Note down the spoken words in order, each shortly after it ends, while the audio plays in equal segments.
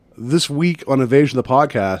This week on Invasion the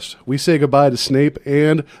Podcast, we say goodbye to Snape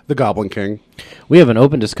and the Goblin King. We have an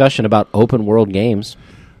open discussion about open world games.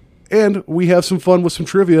 And we have some fun with some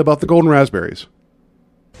trivia about the Golden Raspberries.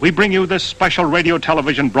 We bring you this special radio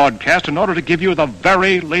television broadcast in order to give you the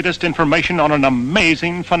very latest information on an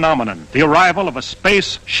amazing phenomenon. The arrival of a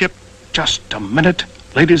spaceship. Just a minute.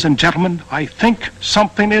 Ladies and gentlemen, I think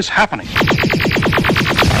something is happening.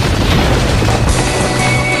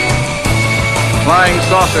 Flying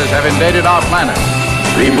saucers have invaded our planet.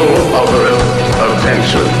 People of Earth,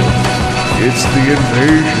 attention. It's the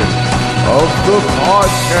invasion of the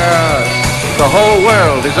podcast. The whole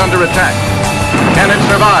world is under attack. Can it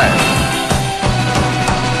survive?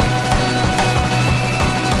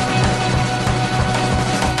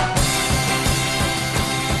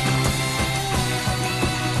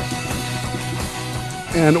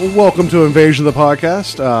 And welcome to Invasion of the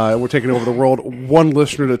Podcast. We're taking over the world one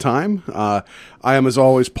listener at a time. I am, as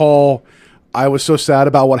always, Paul. I was so sad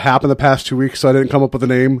about what happened the past 2 weeks, so I didn't come up with a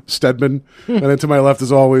name, Stedman. And then to my left,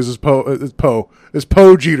 as always, is Poe. It's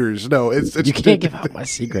Poe Jeters. No, it's You can't give out my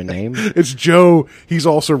secret name. It's Joe. He's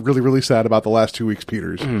also really, really sad about the last 2 weeks,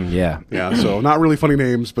 Peters. Yeah. Yeah, so not really funny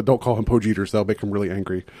names, but don't call him Poe Jeters. That'll make him really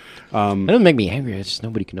angry. It doesn't make me angry. It's just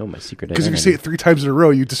nobody can know my secret name. Because if you say it 3 times in a row,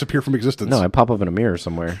 you disappear from existence. No, I pop up in a mirror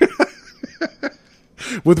somewhere.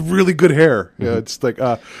 With really good hair. Yeah, it's like,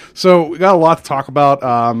 so we got a lot to talk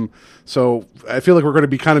about. So I feel like we're going to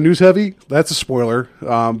be kind of news heavy. That's a spoiler.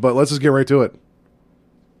 But let's just get right to it.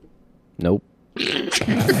 Nope. This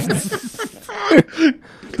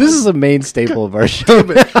is a main staple of our show.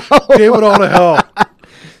 Damn it all to hell.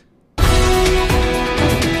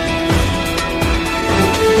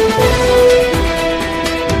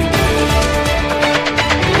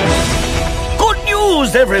 Good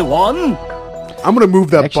news, everyone! I'm going to move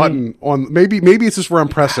that button on. Maybe it's just where I'm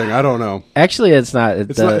pressing. I don't know. Actually, it's not.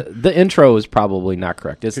 The intro is probably not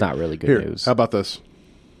correct. It's not really good news. How about this?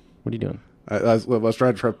 What are you doing? I was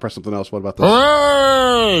trying to press something else. What about this?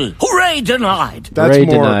 Hooray! Hooray denied! That's Hooray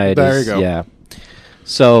more. denied There you go. Yeah.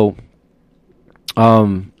 So,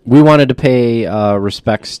 we wanted to pay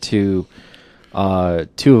respects to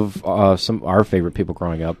two of some our favorite people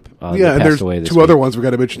growing up. Yeah, and there's away this two week. other ones we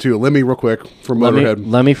got to mention too. Lemmy, real quick, from Motorhead.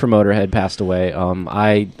 Lemmy from Motorhead passed away.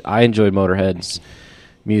 I enjoyed Motorhead's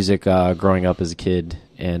music growing up as a kid,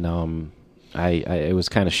 and I was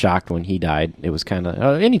kind of shocked when he died. It was kind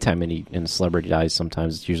of anytime any celebrity dies,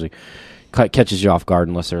 sometimes it's usually catches you off guard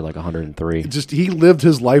unless they're like 103. Just he lived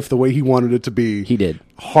his life the way he wanted it to be. He did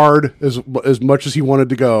hard as much as he wanted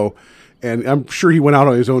to go. And I'm sure he went out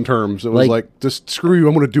on his own terms. It was like, just screw you,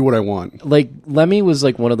 I'm going to do what I want. Like, Lemmy was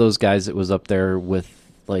like one of those guys that was up there with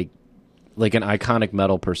like an iconic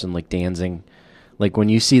metal person like Danzig. Like, when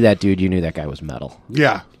you see that dude, you knew that guy was metal.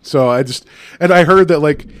 Yeah. So I heard that,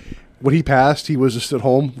 like, when he passed, he was just at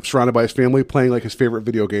home, surrounded by his family, playing like his favorite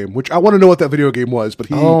video game, which I want to know what that video game was.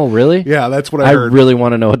 But Oh, really? Yeah, that's what I heard. I really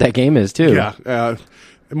want to know what that game is, too. Yeah.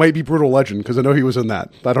 It might be Brutal Legend, because I know he was in that.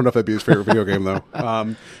 I don't know if that'd be his favorite video game, though.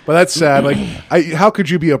 But that's sad. Like, how could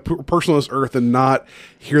you be a person on this earth and not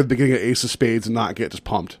hear the beginning of Ace of Spades and not get just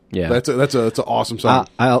pumped? Yeah. That's an awesome song.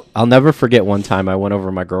 I'll never forget one time I went over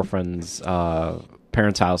to my girlfriend's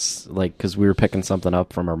parents' house, like, because we were picking something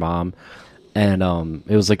up from her mom. And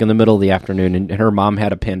it was like in the middle of the afternoon, and her mom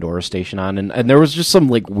had a Pandora station on, and there was just some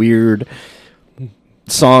like weird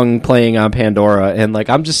song playing on Pandora, and like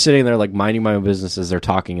I'm just sitting there like minding my own business as they're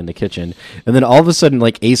talking in the kitchen, and then all of a sudden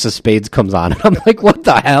like Ace of Spades comes on, and I'm like, what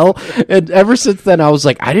the hell? And ever since then I was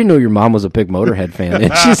like, I didn't know your mom was a big Motorhead fan.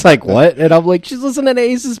 And she's like, what? And I'm like, she's listening to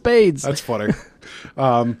Ace of Spades. That's funny.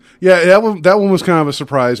 Yeah, that one was kind of a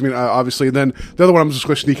surprise. I mean, obviously, and then the other one I'm just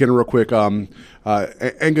going to sneak in real quick.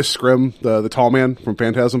 Angus Scrimm, the tall man from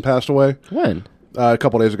Phantasm, passed away. When? A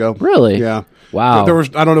couple days ago. Really? Yeah. Wow. I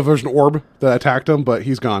don't know if there's an orb that attacked him, but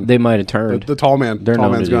he's gone. They might have turned. The tall man. They're tall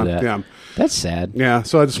known man's to do gone. that. Yeah. That's sad. Yeah.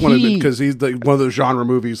 So I just wanted to, because he's like one of those genre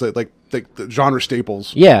movies, like the genre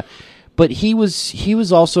staples. Yeah, but he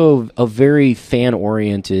was also a very fan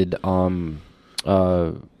oriented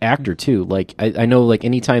actor too. Like I know, like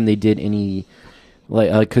anytime they did any,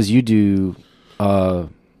 like because you do.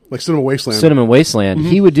 Like Cinema Wasteland. Cinema Wasteland,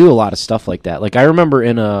 he would do a lot of stuff like that. Like I remember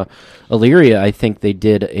in Illyria, I think they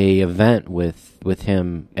did a event with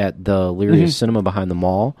him at the Illyria Cinema behind the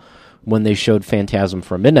mall, when they showed Phantasm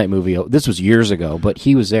for a midnight movie. This was years ago, but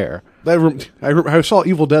he was there. I saw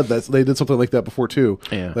Evil Dead. They did something like that before too.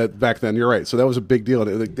 Yeah. That back then, you're right. So that was a big deal.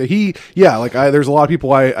 There's a lot of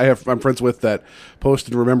people I'm friends with that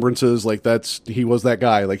posted remembrances. Like he was that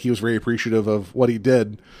guy. Like he was very appreciative of what he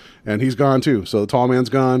did, and he's gone too. So the tall man's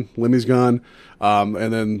gone, Limmy's gone,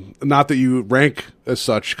 and then not that you rank as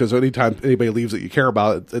such, because anytime anybody leaves that you care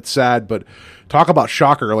about, it's sad. But talk about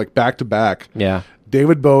shocker, like back to back. Yeah.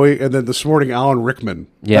 David Bowie, and then this morning Alan Rickman.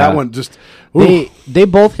 Yeah. That one just... They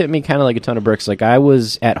both hit me kind of like a ton of bricks. Like, I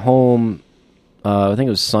was at home, I think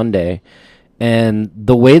it was Sunday, and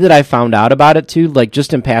the way that I found out about it, too, like,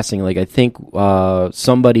 just in passing, like, I think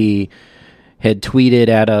somebody had tweeted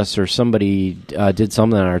at us, or somebody did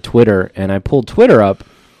something on our Twitter, and I pulled Twitter up,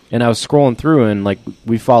 and I was scrolling through, and, like,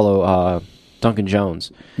 we follow Duncan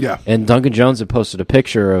Jones. Yeah. And Duncan Jones had posted a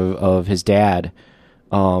picture of his dad.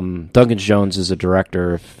 Duncan Jones is a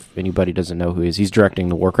director. If anybody doesn't know who he is, he's directing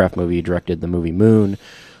the Warcraft movie. He directed the movie Moon,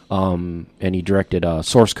 and he directed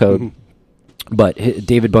Source Code. Mm-hmm. But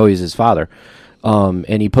David Bowie is his father,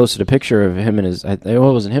 and he posted a picture of him and his. It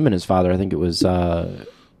wasn't him and his father. I think it was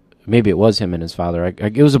maybe it was him and his father.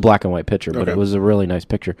 It was a black and white picture, but it was a really nice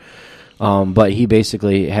picture. But he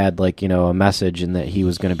basically had a message, and that he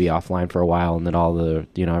was going to be offline for a while, and that all the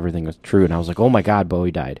everything was true. And I was like, oh my God,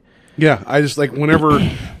 Bowie died. Yeah, I just whenever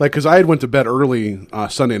because I had went to bed early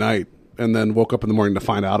Sunday night and then woke up in the morning to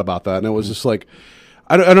find out about that, and it was just like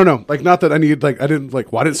I don't know, not that I need I didn't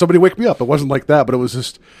why didn't somebody wake me up? It wasn't like that, but it was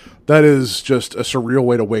just that is just a surreal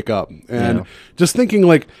way to wake up, and just thinking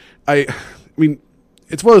I mean.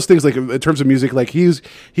 It's one of those things, in terms of music, he is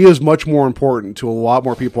much more important to a lot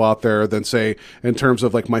more people out there than, say, in terms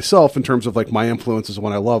of, myself, in terms of, my influences and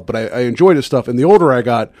what I love. But I enjoyed his stuff, and the older I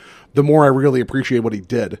got, the more I really appreciate what he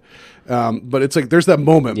did. But it's there's that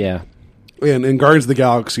moment. Yeah. In Guardians of the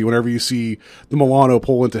Galaxy, whenever you see the Milano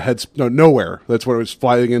pull into nowhere, that's when it was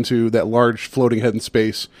flying into that large floating head in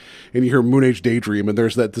space, and you hear Moon Age Daydream, and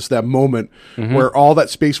there's that moment where all that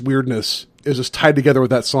space weirdness is just tied together with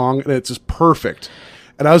that song, and it's just perfect.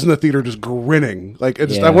 And I was in the theater just grinning.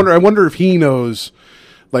 I wonder if he knows,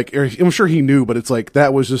 I'm sure he knew, but it's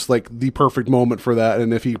that was just the perfect moment for that.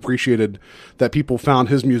 And if he appreciated that people found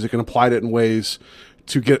his music and applied it in ways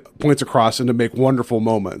to get points across and to make wonderful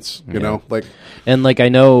moments, you know? And I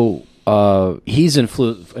know he's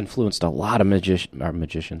influenced a lot of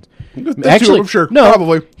magicians. Actually, I'm sure. No,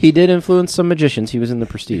 probably. He did influence some magicians. He was in The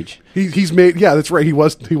Prestige. He's made, yeah, that's right. He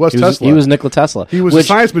was Tesla. He was Nikola Tesla. He was a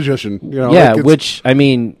science magician. Which, I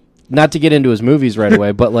mean, not to get into his movies right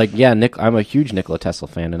away, but I'm a huge Nikola Tesla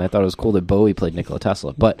fan, and I thought it was cool that Bowie played Nikola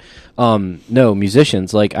Tesla. But no,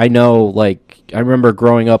 musicians, I know, I remember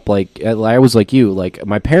growing up, I was like you,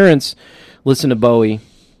 my parents listened to Bowie,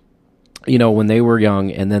 when they were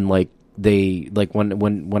young, and then they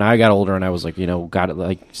when I got older and I was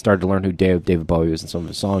started to learn who David Bowie was and some of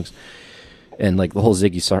his songs, and the whole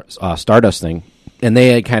Ziggy Stardust thing. And they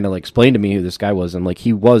had kind of explained to me who this guy was, and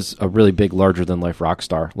he was a really big, larger than life rock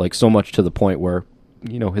star, so much to the point where,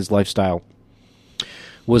 his lifestyle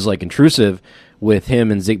was intrusive with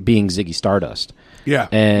him and being Ziggy Stardust. Yeah,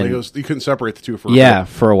 and you couldn't separate the two for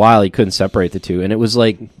for a while. He couldn't separate the two, and it was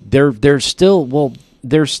there's still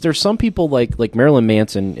there's some people like Marilyn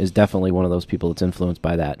Manson is definitely one of those people that's influenced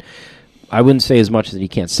by that. I wouldn't say as much that he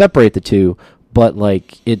can't separate the two. But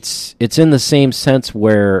it's in the same sense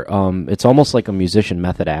where it's almost like a musician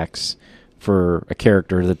method acts for a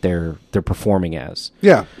character that they're performing as.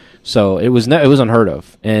 Yeah. So it was unheard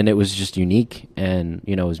of, and it was just unique. And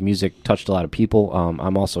his music touched a lot of people.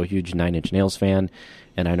 I'm also a huge Nine Inch Nails fan,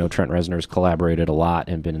 and I know Trent Reznor's collaborated a lot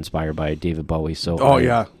and been inspired by David Bowie. So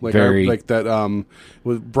that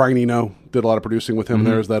with Brian Eno did a lot of producing with him. Mm-hmm.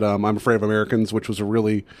 There's that I'm Afraid of Americans, which was a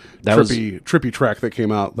really trippy track that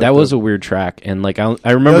came out. That was a weird track, and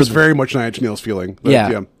I remember it was very much Nine Inch Nails feeling.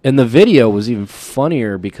 Yeah, and the video was even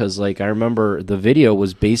funnier because I remember the video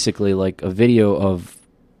was basically a video of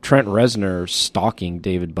Trent Reznor stalking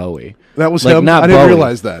David Bowie. That was him? I didn't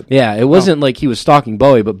realize that. Yeah, it wasn't he was stalking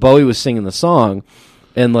Bowie, but Bowie was singing the song,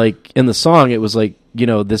 and in the song it was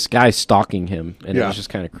this guy stalking him, and it was just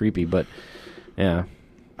kind of creepy, but yeah.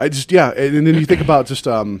 And then you think about just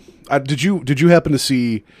did you happen to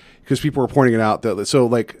see, because people were pointing it out,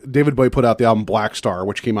 that David Bowie put out the album Black Star,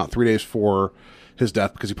 which came out 3 days before his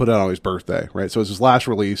death because he put it out on his birthday, right? So it was his last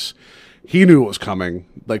release. He knew it was coming.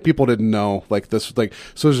 People didn't know this.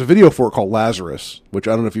 So there's a video for it called Lazarus, which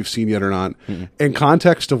I don't know if you've seen yet or not. Mm-hmm. In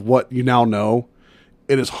context of what you now know,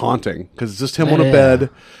 it is haunting because it's just him on a bed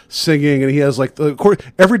singing, and he has like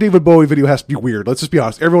every David Bowie video has to be weird. Let's just be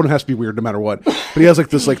honest, everyone has to be weird no matter what. But he has like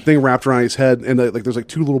this like thing wrapped around his head, and like there's like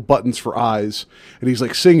 2 little buttons for eyes, and he's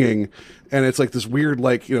like singing, and it's like this weird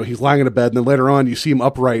like he's lying in a bed, and then later on you see him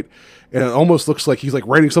upright, and it almost looks like he's like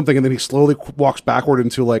writing something, and then he slowly walks backward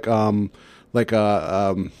into like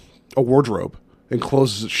a wardrobe and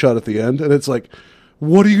closes it shut at the end, and it's like,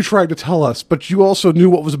 what are you trying to tell us? But you also knew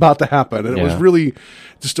what was about to happen. And it was really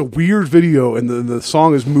just a weird video. And the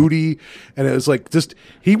song is moody. And it was like, just,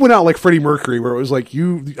 he went out like Freddie Mercury, where it was like,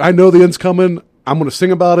 I know the end's coming. I'm going to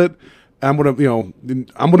sing about it. I'm going to,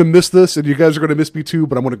 I'm going to miss this, and you guys are going to miss me too,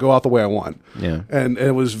 but I'm going to go out the way I want. Yeah. And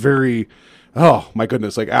it was very, oh my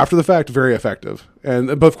goodness, like after the fact, very effective.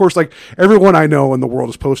 But of course, like everyone I know in the world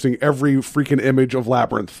is posting every freaking image of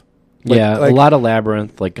Labyrinth. A lot of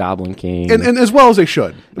Labyrinth, like Goblin King, and as well as they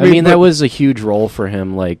should. I mean, that was a huge role for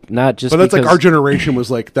him. Like, not just, but that's like our generation was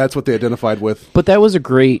like that's what they identified with. But that was a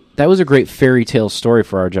great fairy tale story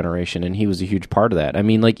for our generation, and he was a huge part of that. I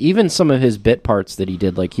mean, like even some of his bit parts that he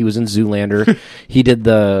did, like he was in Zoolander, he did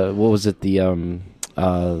the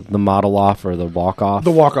model off or the walk off, the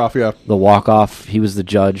walk off. He was the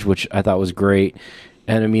judge, which I thought was great.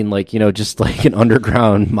 And I mean, like, just like an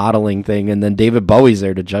underground modeling thing, and then David Bowie's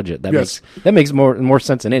there to judge it. That makes more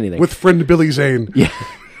sense than anything. With friend Billy Zane. Yeah.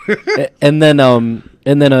 and then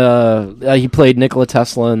he played Nikola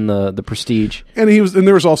Tesla in the Prestige. And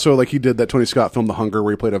there was also like he did that Tony Scott film The Hunger,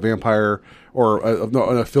 where he played a vampire or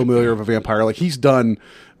a familiar of a vampire. Like he's done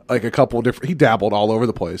like a couple different. He dabbled all over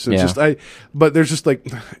the place. And it's just but there's just like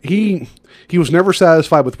he was never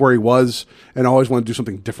satisfied with where he was, and always wanted to do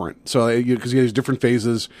something different. So because he has different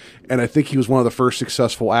phases, and I think he was one of the first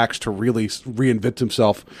successful acts to really reinvent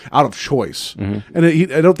himself out of choice. Mm-hmm. And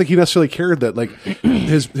I don't think he necessarily cared that like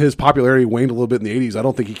his popularity waned a little bit in the '80s. I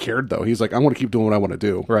don't think he cared though. He's like, I want to keep doing what I want to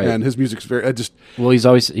do. Right. And his music's very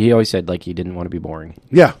he always said like he didn't want to be boring.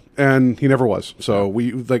 Yeah, and he never was. So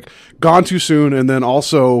we like gone too soon, and then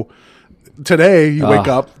also. Today you wake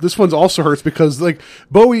up. This one's also hurts because like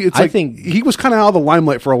Bowie. I think he was kind of out of the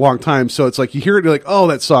limelight for a long time. So it's like you hear it, you're like, oh,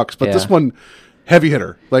 that sucks. But this one, heavy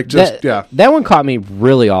hitter. Like that one caught me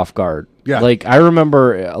really off guard. Yeah, like I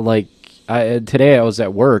remember today I was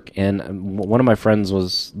at work and one of my friends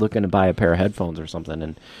was looking to buy a pair of headphones or something,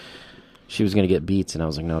 and she was going to get Beats, and I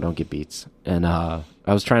was like, no, don't get Beats. And I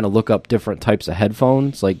was trying to look up different types of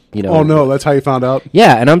headphones, like, Oh, no, that's how you found out?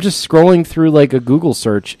 Yeah, and I'm just scrolling through, like, a Google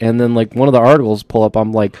search, and then, like, one of the articles pull up,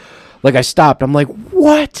 I'm like I stopped. I'm like,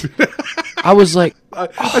 what? I was like...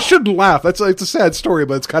 I shouldn't laugh. It's a sad story,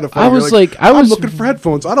 but it's kind of funny. I was I'm looking for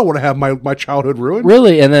headphones. I don't want to have my childhood ruined.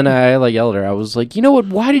 Really? And then I yelled at her. I was like, you know what?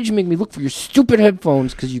 Why did you make me look for your stupid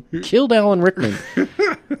headphones? Because you killed Alan Rickman.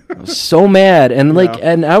 I was so mad. And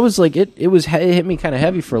and I was like, it hit me kind of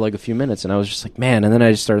heavy for like a few minutes. And I was just like, man. And then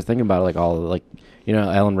I just started thinking about like all the,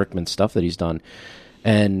 Alan Rickman stuff that he's done.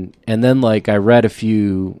 And then like I read a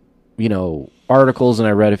few, articles, and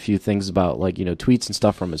I read a few things about like tweets and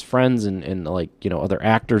stuff from his friends and like other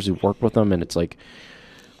actors who work with him, and it's like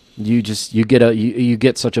you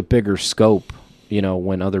get such a bigger scope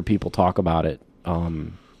when other people talk about it,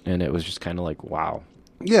 and it was just kind of like, wow.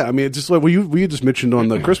 Yeah, I mean, it's just like we just mentioned on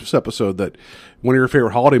the Christmas episode that one of your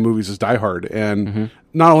favorite holiday movies is Die Hard, and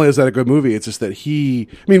not only is that a good movie, it's just that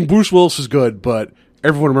Bruce Willis is good, but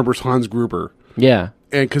everyone remembers Hans Gruber, and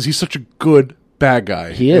because he's such a good bad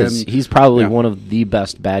guy. He is. He's probably one of the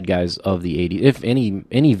best bad guys of the 80s, if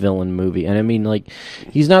any villain movie. And I mean, like,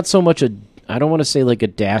 he's not so much I don't want to say like a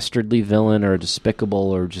dastardly villain or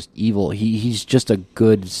despicable or just evil. He's just a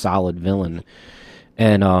good, solid villain.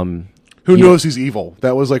 And who knows he's evil?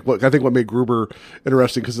 That was like what made Gruber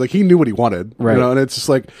interesting, because like he knew what he wanted, right? And it's just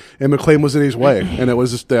like, and McClane was in his way, and it was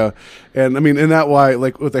just and I mean, and that why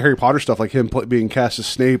like with the Harry Potter stuff, like him being cast as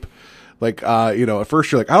Snape. Like, at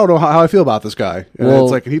first you're like, I don't know how I feel about this guy. And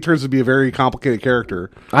it's like, he turns to be a very complicated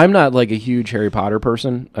character. I'm not like a huge Harry Potter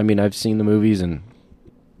person. I mean, I've seen the movies, and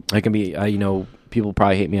I can be, people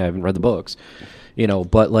probably hate me. I haven't read the books,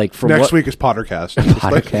 but like from next week is Pottercast.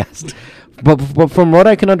 Pottercast. But from what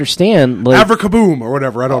I can understand, like Avrakaboom or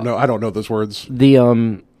whatever. I don't know those words.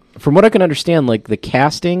 From what I can understand, like the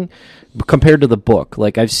casting compared to the book,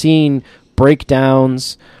 like I've seen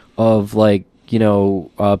breakdowns of like,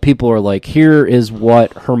 people are like, here is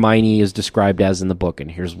what Hermione is described as in the book, and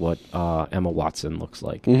here's what Emma Watson looks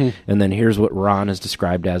like. Mm-hmm. And then here's what Ron is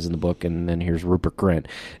described as in the book, and then here's Rupert Grint.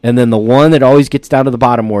 And then the one that always gets down to the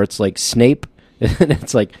bottom where it's like Snape, and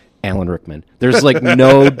it's like Alan Rickman. There's like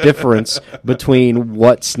no difference between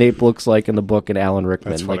what Snape looks like in the book and Alan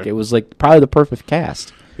Rickman. Like it was like probably the perfect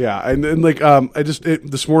cast. Yeah, and like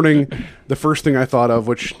this morning, the first thing I thought of,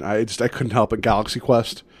 which I couldn't help it, Galaxy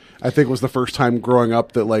Quest. I think was the first time growing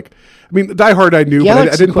up that, like, I mean, Die Hard I knew,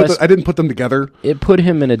 Galaxy but I didn't put them together. It put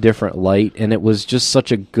him in a different light, and it was just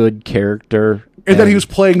such a good character. And then he was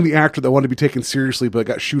playing the actor that wanted to be taken seriously, but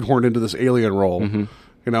got shoehorned into this alien role. Mm-hmm.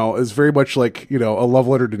 You know, it's very much like, you know, a love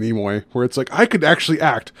letter to Nimoy, where it's like, I could actually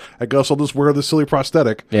act. I guess I'll just wear the silly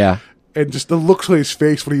prosthetic. Yeah. And just the looks on his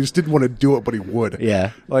face when he just didn't want to do it, but he would.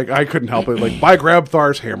 Yeah. Like, I couldn't help it. Like, I grabbed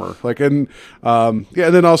Thar's hammer. Like, and and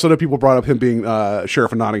then also the people brought up him being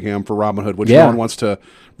Sheriff of Nottingham for Robin Hood, which no one wants to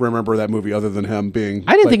remember that movie other than him being.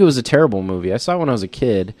 I didn't think it was a terrible movie. I saw it when I was a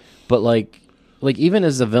kid, but like even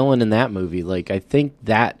as the villain in that movie, like I think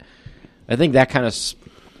that kind of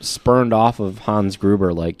spurned off of Hans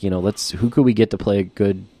Gruber. Like, you know, who could we get to play a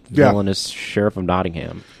good villainous Sheriff of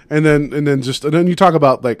Nottingham? And then you talk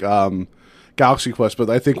about like Galaxy Quest, but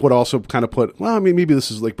I think what also kind of I mean, maybe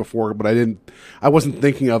this is like before, but I wasn't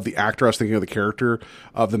thinking of the actor, I was thinking of the character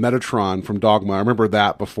of the Metatron from Dogma. I remember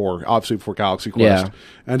that before Galaxy Quest.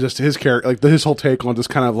 And just his character, like his whole take on just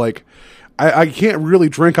kind of like, I can't really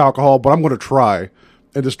drink alcohol, but I'm going to try.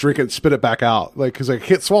 And just drink it and spit it back out. Like, because I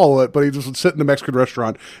can't swallow it, but he just would sit in a Mexican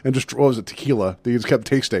restaurant and just, what was it, tequila that he just kept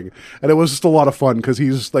tasting. And it was just a lot of fun because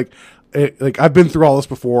he's like, I've been through all this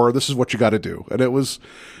before. This is what you got to do. And it was,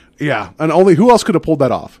 yeah. And only, who else could have pulled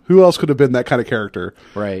that off? Who else could have been that kind of character?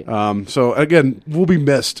 Right. So, again, we'll be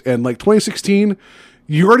missed. And like 2016,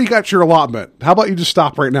 you already got your allotment. How about you just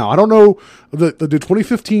stop right now? I don't know. Did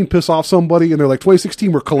 2015 piss off somebody? And they're like,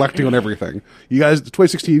 2016, we're collecting on everything. You guys,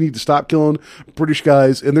 2016, you need to stop killing British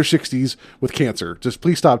guys in their 60s with cancer. Just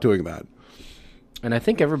please stop doing that. And I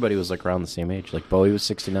think everybody was like around the same age. Like Bowie was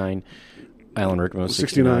 69. Alan Rickman was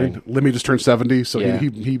 69. Lemmy just turned 70. So yeah.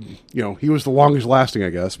 he was the longest lasting, I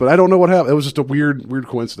guess. But I don't know what happened. It was just a weird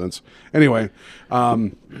coincidence. Anyway,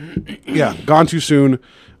 yeah, gone too soon.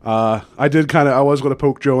 I was going to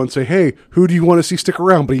poke Joe and say, hey, who do you want to see stick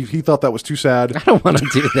around? But he thought that was too sad. I don't want to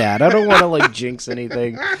do that. I don't want to like jinx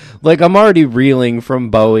anything. Like, I'm already reeling from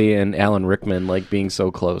Bowie and Alan Rickman like being so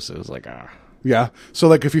close. It was like, Yeah. So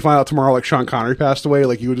like if you find out tomorrow like Sean Connery passed away,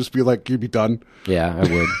 like you would just be like, you'd be done. Yeah, I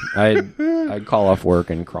would. I'd call off work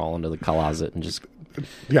and crawl into the closet and just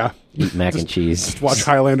eat mac and cheese. Just watch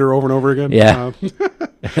Highlander over and over again. Yeah.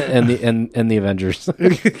 and the Avengers.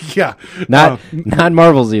 Yeah. Not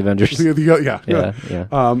Marvel's The Avengers.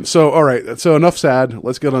 Yeah. So all right. So enough sad.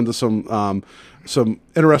 Let's get on to some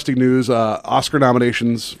interesting news. Oscar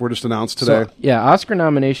nominations were just announced today. So, Oscar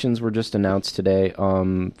nominations were just announced today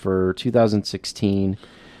for 2016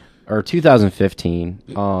 or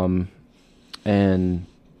 2015. And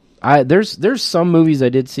there's some movies I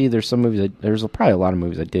did see. There's probably a lot of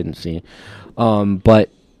movies I didn't see. But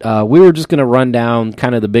we were just going to run down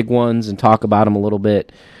kind of the big ones and talk about them a little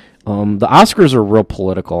bit. The Oscars are real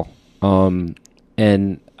political.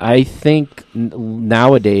 And I think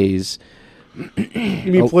nowadays...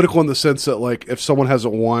 You mean political in the sense that, like, if someone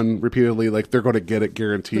hasn't won repeatedly, like, they're going to get it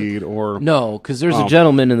guaranteed, or... No, because there's a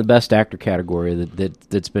gentleman in the Best Actor category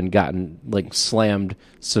that's been gotten, like, slammed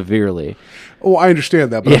severely. Oh, I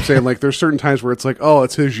understand that, but I'm saying, like, there's certain times where it's like, oh,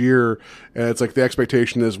 it's his year, and it's like the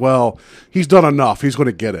expectation is, well, he's done enough, he's going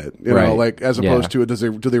to get it, you know, like, as opposed to,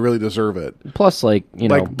 do they really deserve it? Plus, like, you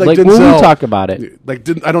know, like when Denzel, we talk about it. Like,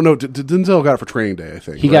 I don't know, Denzel got it for Training Day, I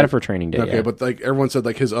think. He got it for Training Day, okay, but, like, everyone said,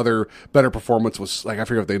 like, his other better performance was, like, I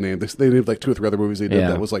forget what they named. They named, like, 2 or 3 other movies they did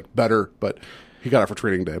that was, like, better, but... He got it for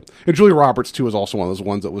Training Day. And Julia Roberts, too, is also one of those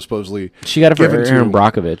ones that was supposedly She got it for Erin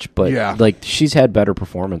Brockovich, but, like, she's had better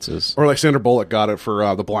performances. Or, like, Sandra Bullock got it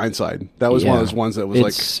for The Blind Side. That was one of those ones that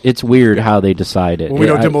was, It's weird how they decide it. Well, we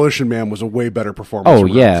know Demolition Man was a way better performance. Oh,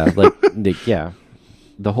 yeah. Like,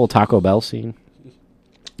 the whole Taco Bell scene.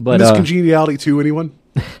 But Miss Congeniality, too, anyone?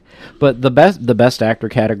 But the best actor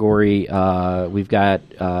category, we've got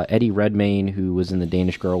Eddie Redmayne, who was in The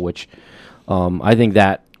Danish Girl, which I think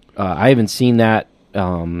that... I haven't seen that,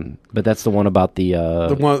 but that's the one about the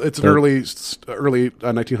one. It's an early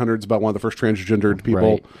 1900s about one of the first transgendered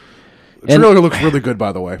people. Right. It really looks really good,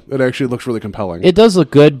 by the way. It actually looks really compelling. It does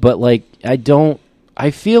look good, but like I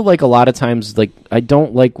feel like a lot of times, like I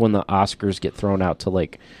don't like when the Oscars get thrown out to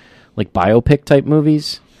like biopic type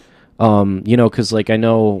movies. You know, because like I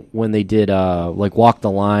know when they did like Walk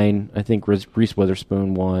the Line, I think Reese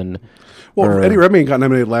Witherspoon won. Well, Eddie Redmayne got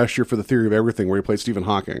nominated last year for The Theory of Everything, where he played Stephen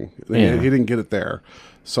Hawking. He didn't get it there,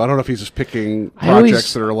 so I don't know if he's just picking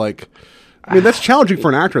projects that are like. I mean, that's challenging for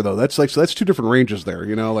an actor, though. That's 2 different ranges there.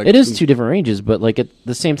 You know, like it is 2 different ranges, but like at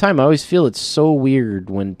the same time, I always feel it's so weird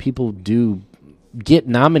when people do get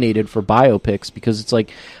nominated for biopics because it's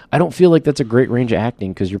like I don't feel like that's a great range of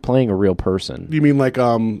acting because you're playing a real person. You mean like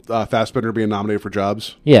Fassbender being nominated for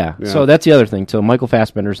Jobs? Yeah. So that's the other thing. So Michael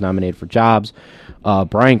Fassbender's nominated for Jobs.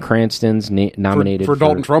 Bryan Cranston's nominated for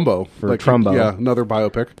Dalton Trumbo. For Trumbo. Yeah, another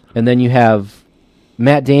biopic. And then you have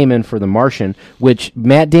Matt Damon for The Martian, which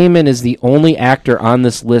Matt Damon is the only actor on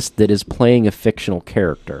this list that is playing a fictional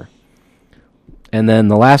character. And then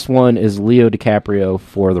the last one is Leo DiCaprio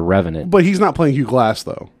for The Revenant. But he's not playing Hugh Glass,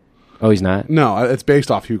 though. Oh, he's not? No, it's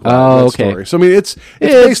based off Hugh Glass. Oh, okay. Story. So, I mean, it's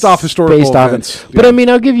based off historical events. But, I mean,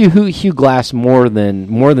 I'll give you Hugh Glass more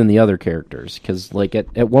than the other characters. Because, like,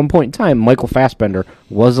 at one point in time, Michael Fassbender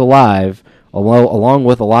was alive, along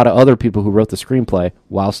with a lot of other people who wrote the screenplay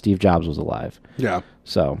while Steve Jobs was alive. Yeah.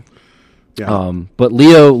 So... Yeah. But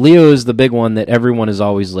Leo is the big one that everyone is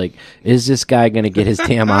always like, is this guy going to get his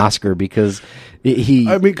damn Oscar? Because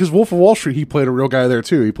because Wolf of Wall Street, he played a real guy there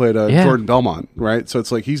too. He played Jordan Belmont, right? So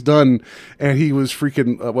it's like he's done, and he was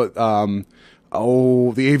freaking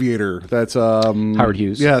The Aviator. That's Howard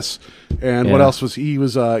Hughes. Yes. And what else was he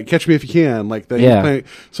was Catch Me If You Can, like that. Yeah.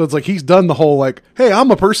 So it's like he's done the whole like, hey,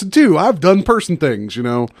 I'm a person too. I've done person things, you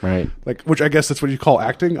know. Right. Like, which I guess that's what you call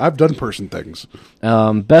acting. I've done person things.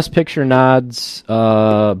 Best Picture nods,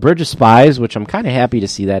 Bridge of Spies, which I'm kind of happy to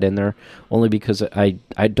see that in there, only because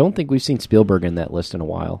I don't think we've seen Spielberg in that list in a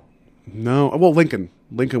while. No, well, Lincoln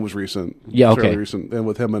was recent. Yeah, okay. Fairly recent, and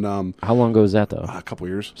with him and how long ago was that though? a couple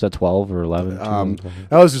years. Was that 12 or 11?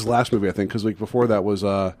 That was his last movie, I think, because before that was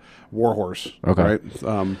War Horse. Okay. Right.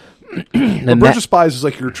 The Bridge of Spies is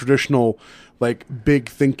like your traditional, like big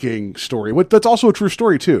thinking story. That's also a true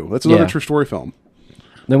story too. That's another true story film.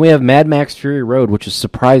 Then we have Mad Max Fury Road, which is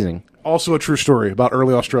surprising. Also a true story about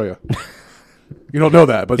early Australia. You don't know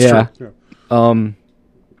that, but it's true. Yeah.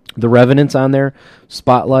 The Revenant's on there.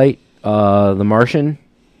 Spotlight, The Martian,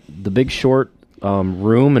 The Big Short,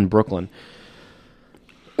 Room, and Brooklyn.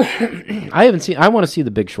 I haven't seen. I want to see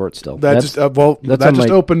The Big Short still. That just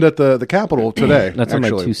opened at the Capitol today. That's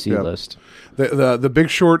actually. on my 2C list. The Big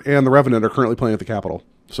Short and The Revenant are currently playing at the Capitol,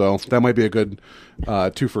 so that might be a good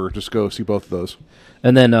twofer. Just go see both of those.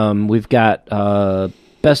 And then we've got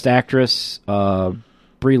Best Actress,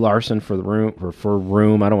 Brie Larson for The Room, or for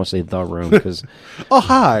Room. I don't want to say The Room because. Oh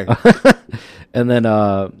hi. And then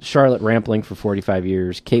Charlotte Rampling for 45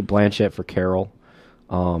 Years, Cate Blanchett for Carol.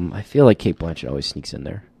 I feel like Cate Blanchett always sneaks in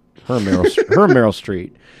there. Her and Meryl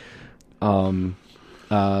Streep.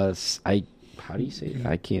 How do you say it?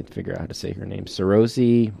 I can't figure out how to say her name.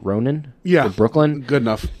 Saoirse Ronan. Yeah, for Brooklyn. Good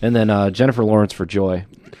enough. And then Jennifer Lawrence for Joy.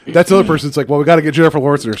 That's the other person. It's like, well, we got to get Jennifer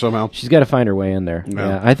Lawrence in there somehow. She's got to find her way in there.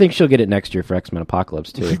 Yeah, I think she'll get it next year for X-Men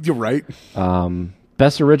Apocalypse too. You're right.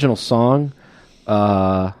 Best Original Song.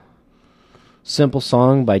 Simple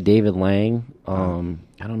Song by David Lang.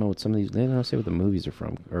 I don't know what some of these. They don't say what the movies are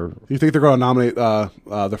from. Or do you think they're going to nominate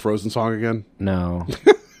the Frozen song again? No.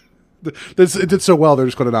 It did so well. They're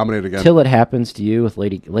just going to nominate it again. Till It Happens to You with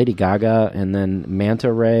Lady Gaga, and then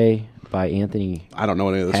Manta Ray by Anthony. I don't know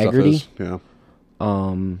what any of this Haggerty. stuff is.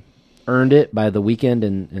 Yeah. Earned It by The Weeknd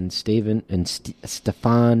and Stefan.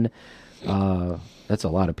 That's a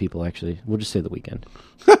lot of people actually. We'll just say The Weeknd.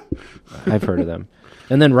 I've heard of them.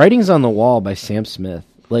 And then Writings on the Wall by Sam Smith.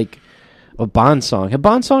 Like a Bond song. Have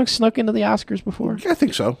Bond songs snuck into the Oscars before? Yeah, I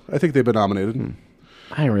think so. I think they've been nominated.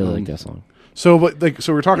 I really like that song. So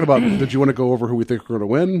we're talking about. Did you want to go over who we think are going to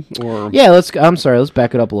win, or yeah? I'm sorry. Let's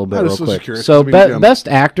back it up a little bit real quick. So best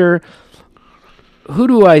actor. Who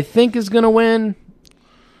do I think is going to win?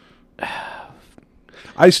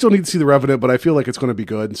 I still need to see The Revenant, but I feel like it's going to be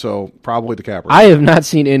good. So probably DiCaprio. I have not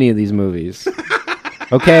seen any of these movies.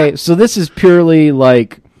 Okay, so this is purely me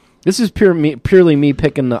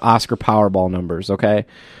picking the Oscar Powerball numbers. Okay,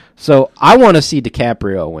 so I want to see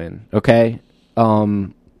DiCaprio win. Okay,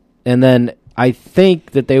 and then I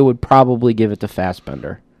think that they would probably give it to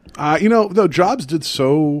Fassbender. Though Jobs did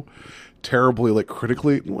so terribly, like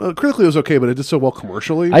critically. Well, critically it was okay, but it did so well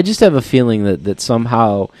commercially. I just have a feeling that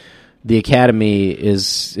somehow the Academy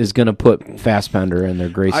is going to put Fassbender in their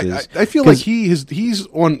graces. I feel like he's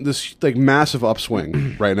on this like massive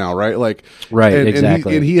upswing right now, right? Like right,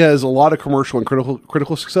 exactly. And he has a lot of commercial and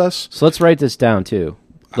critical success. So let's write this down too.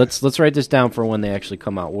 Let's write this down for when they actually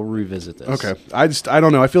come out. We'll revisit this. Okay. I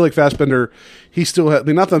don't know. I feel like Fassbender, he still has. I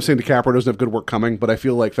mean, not that I'm saying DiCaprio doesn't have good work coming, but I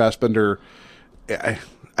feel like Fassbender. I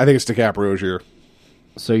think it's DiCaprio's year.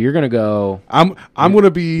 So you're gonna go. I'm gonna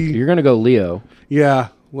be. You're gonna go Leo. Yeah.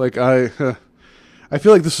 Like I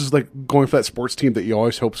feel like this is like going for that sports team that you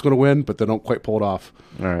always hope is going to win, but they don't quite pull it off.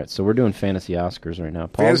 All right, so we're doing fantasy Oscars right now.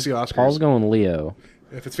 Fantasy Oscars. Paul's going Leo.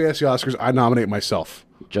 If it's fantasy Oscars, I nominate myself.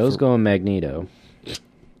 Joe's going Magneto.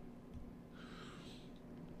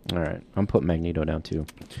 All right, I'm putting Magneto down too.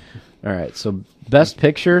 All right, so best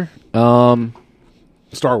picture. Yeah,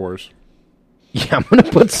 Star Wars. I'm gonna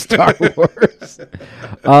put Star Wars.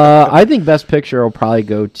 I think best picture will probably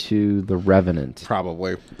go to The Revenant.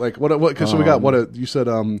 Probably. Like what? Cause so we got you said.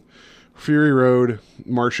 Fury Road,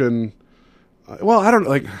 Martian. Well, I don't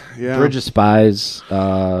like. Yeah, Bridge of Spies.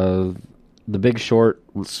 The Big Short.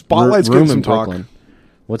 Spotlight's Room getting some in talk. Brooklyn.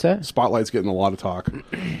 What's that? Spotlight's getting a lot of talk.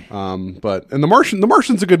 But The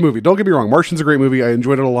Martian's a good movie. Don't get me wrong. Martian's a great movie. I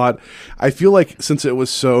enjoyed it a lot. I feel like since it was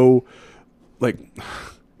so, like,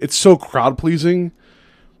 it's so crowd pleasing,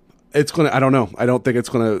 it's gonna. I don't know. I don't think it's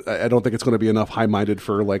gonna be enough high minded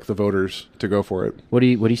for like the voters to go for it. What are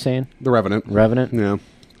you saying? The Revenant. Revenant. Yeah.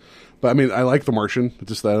 But I mean, I like The Martian. It's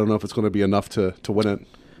just I don't know if it's going to be enough to win it.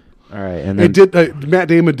 All right, and then It did. Matt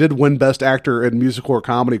Damon did win Best Actor in Musical or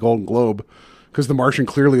Comedy Golden Globe because The Martian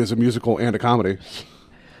clearly is a musical and a comedy.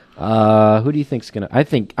 who do you think's gonna?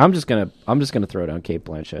 I'm just gonna throw down Cate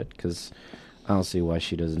Blanchett because I don't see why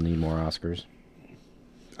she doesn't need more Oscars.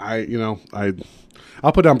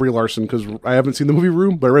 I'll put down Brie Larson because I haven't seen the movie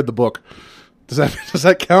Room, but I read the book. Does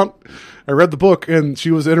that count? I read the book and she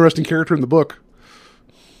was an interesting character in the book.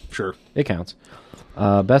 Sure, It counts.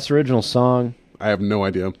 Best original song. I have no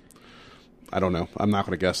idea. I don't know. I'm not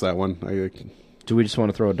going to guess that one. Do we just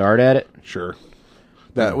want to throw a dart at it? Sure.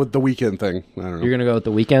 That with the Weekend thing. I don't know. You're gonna go with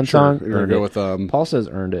the Weekend Sure, song. you're gonna Earned go It. with Paul says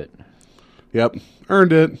earned it, Yep,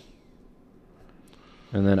 earned it.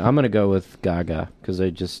 and then I'm gonna go with Gaga because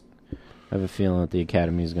I have a feeling that the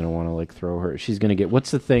Academy is gonna want to like throw her. She's gonna get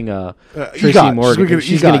what's the thing? Tracy EGOT. Morgan.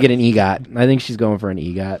 She's gonna get an EGOT. I think she's going for an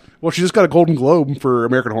EGOT. Well, she just got a Golden Globe for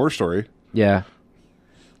American Horror Story. Yeah,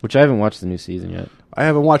 which I haven't watched the new season yet. I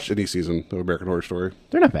haven't watched any season of American Horror Story.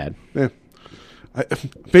 They're not bad. Yeah.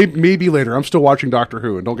 Maybe later. I'm still watching Doctor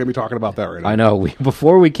Who, and don't get me talking about that right now. I know.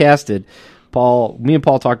 Before we casted, me and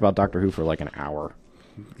Paul talked about Doctor Who for like an hour.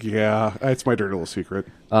 Yeah, it's my dirty little secret.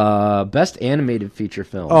 Best animated feature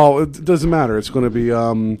film. Oh, it doesn't matter. It's going to be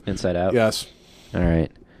Inside Out. Yes. All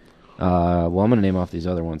right. Well, I'm going to name off these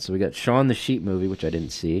other ones. So we got Shaun the Sheep movie, which I didn't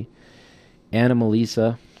see.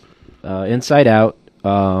 Anomalisa, Inside Out,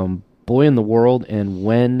 Boy in the World, and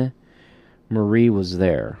When Marie Was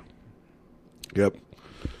There. Yep.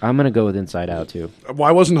 I'm going to go with Inside Out, too.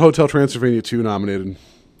 Why wasn't Hotel Transylvania 2 nominated?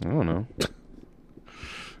 I don't know.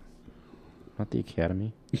 Not the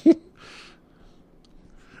Academy.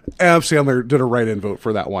 Adam Sandler did a write-in vote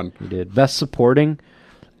for that one. We did. Best Supporting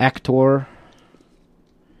Actor.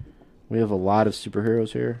 We have a lot of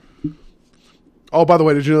superheroes here. Oh, by the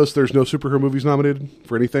way, did you notice there's no superhero movies nominated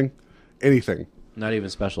for anything? Anything. Not even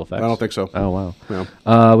special effects. I don't think so. Oh, wow.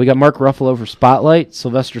 No. We got Mark Ruffalo for Spotlight,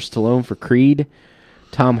 Sylvester Stallone for Creed,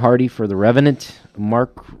 Tom Hardy for The Revenant,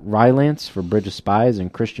 Mark Rylance for Bridge of Spies,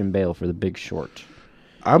 and Christian Bale for The Big Short.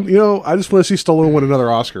 I just want to see Stallone win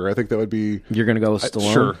another Oscar. I think that would be... You're going to go with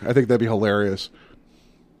Stallone? Sure. I think that'd be hilarious.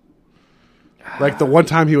 Like the one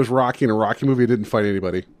time he was Rocky in a Rocky movie, he didn't fight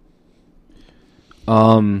anybody. He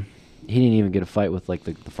didn't even get a fight with like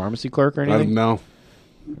the pharmacy clerk or I anything? don't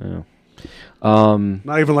know. Oh.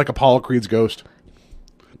 Not even like Apollo Creed's Ghost.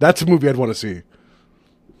 That's a movie I'd want to see.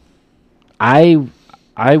 I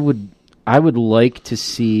would like to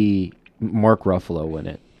see Mark Ruffalo win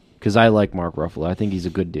it because I like Mark Ruffalo. I think he's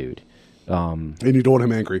a good dude. And you don't want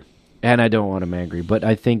him angry. And I don't want him angry, but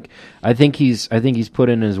I think he's put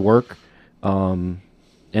in his work, and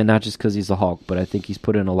not just because he's the Hulk, but I think he's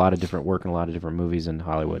put in a lot of different work in a lot of different movies in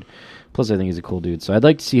Hollywood. Plus, I think he's a cool dude. So I'd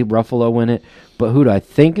like to see Ruffalo win it, but who do I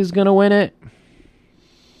think is going to win it?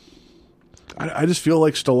 I just feel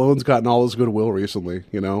like Stallone's gotten all his goodwill recently.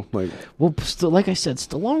 Like Like I said,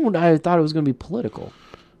 Stallone. I thought it was going to be political.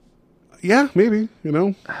 yeah, maybe.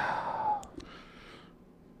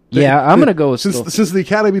 Yeah, I'm going to go with since the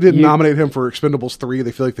Academy didn't nominate him for Expendables 3,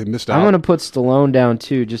 they feel like they missed out. I'm going to put Stallone down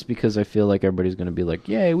too, just because I feel like everybody's going to be like,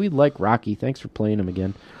 "Yay, we like Rocky. Thanks for playing him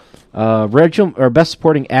again." Best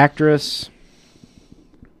Supporting Actress.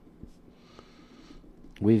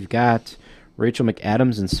 We've got Rachel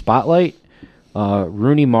McAdams in Spotlight,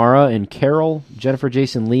 Rooney Mara in Carol, Jennifer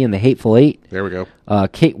Jason Leigh in The Hateful Eight. There we go.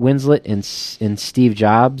 Kate Winslet in Steve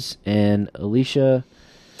Jobs, and Alicia.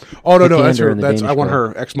 Oh no, that's Vikander her. in The I Danish want Girl.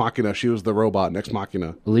 her. Ex Machina. She was the robot in Ex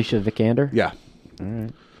Machina. Alicia Vikander. Yeah. All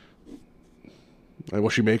right. Will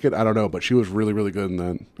she make it? I don't know, but she was really, really good in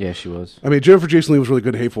that. Yeah, she was. I mean, Jennifer Jason Leigh was really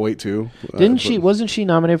good in Hateful Eight too. Didn't she? Wasn't she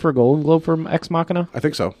nominated for a Golden Globe for Ex Machina? I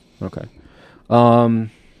think so. Okay.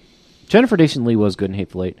 Jennifer Jason Leigh was good in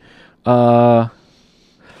Hateful Eight. I'm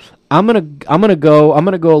gonna go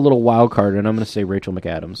a little wild card, and I'm gonna say Rachel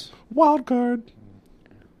McAdams. Wild card.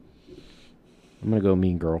 I'm gonna go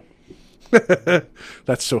Mean Girl.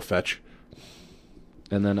 That's so fetch.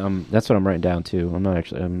 And then that's what I'm writing down too. I'm not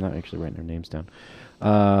actually writing their names down.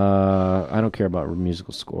 I don't care about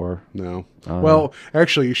musical score. No. Well,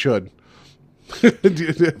 actually, you should.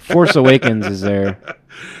 Force Awakens is there.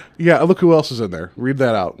 Yeah, look who else is in there. Read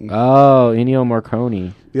that out. Oh, Ennio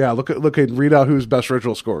Morricone. Yeah, read out who's best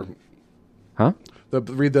original score. Huh?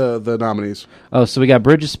 Read the nominees. Oh, so we got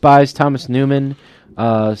Bridge of Spies, Thomas Newman,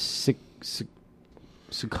 Sicario,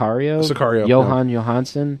 Johan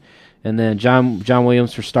Johansson, and then John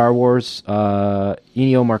Williams for Star Wars, Ennio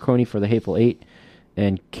Morricone for The Hateful Eight,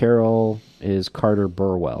 and Carol is Carter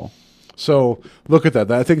Burwell. So look at that.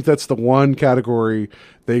 I think that's the one category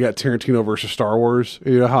they got Tarantino versus Star Wars.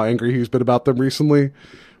 You know how angry he's been about them recently.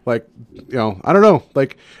 Like, you know, I don't know.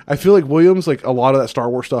 Like, I feel like Williams, like a lot of that Star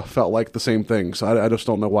Wars stuff felt like the same thing. So I just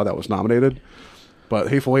don't know why that was nominated. But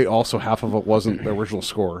Hateful Eight, also half of it wasn't the original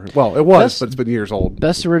score. Well, it was, but it's been years old.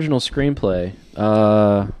 Best original screenplay.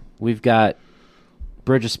 We've got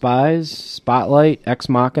Bridge of Spies, Spotlight, Ex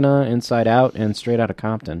Machina, Inside Out, and Straight Outta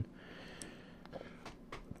Compton.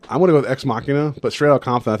 I'm going to go with Ex Machina, but Straight Outta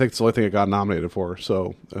Compton, I think it's the only thing it got nominated for.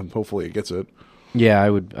 So hopefully it gets it. Yeah, I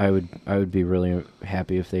would be really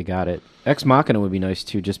happy if they got it. Ex Machina would be nice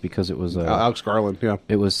too, just because it was Alex Garland. Yeah,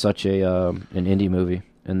 it was such an indie movie.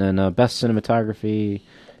 And then best cinematography,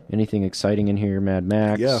 anything exciting in here? Mad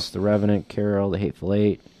Max, The Revenant, Carol, The Hateful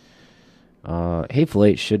Eight. Hateful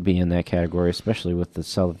Eight should be in that category, especially with the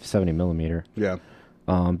 70 millimeter. Yeah.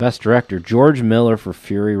 Best director, George Miller for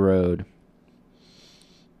Fury Road.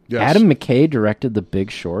 Yes. Adam McKay directed The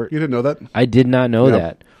Big Short. You didn't know that? I did not know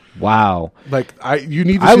that. Wow. Like, you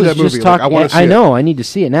need to see that movie. I want to see it. I know. I need to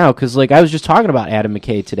see it now because, like, I was just talking about Adam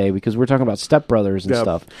McKay today because we're talking about Step Brothers and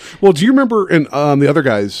stuff. Well, do you remember in the other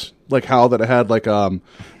guys, like how that it had like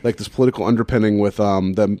this political underpinning with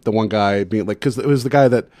the one guy being like, because it was the guy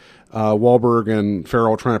that Wahlberg and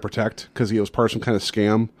Farrell were trying to protect because he was part of some kind of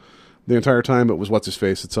scam the entire time. It was what's his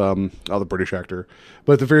face? It's the British actor.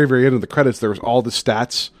 But at the very, very end of the credits, there was all the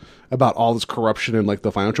stats about all this corruption in like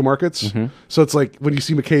the financial markets. Mm-hmm. So it's like when you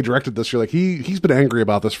see McKay directed this, you're like, he's been angry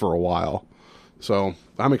about this for a while. So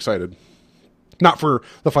I'm excited. Not for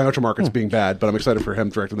the financial markets being bad, but I'm excited for him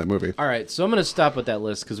directing that movie. All right, so I'm going to stop with that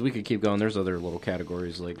list because we could keep going. There's other little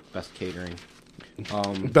categories like best catering.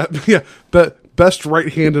 The best right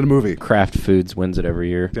hand in a movie. Kraft Foods wins it every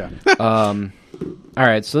year. Yeah. All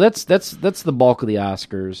right, so that's the bulk of the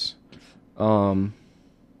Oscars.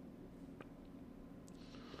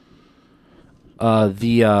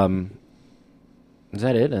 Is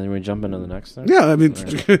that it? And then we jump into the next thing? Yeah, I mean,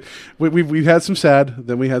 right. we had some sad,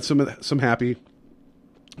 then we had some happy,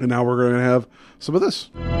 and now we're going to have some of this.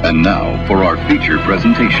 And now for our feature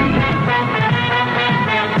presentation.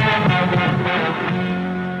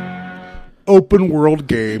 Open world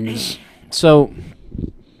games. So,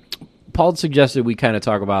 Paul suggested we kind of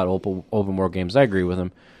talk about open world games. I agree with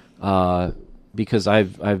him. Because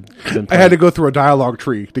I've been playing. I had to go through a dialogue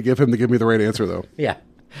tree to give him the right answer, though. Yeah,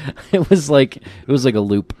 it was like a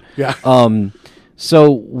loop. Yeah.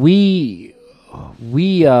 So we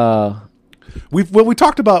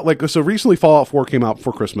talked about recently Fallout 4 came out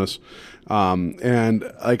for Christmas,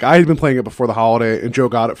 and like I had been playing it before the holiday, and Joe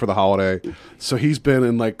got it for the holiday, so he's been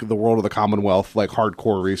in like the world of the Commonwealth like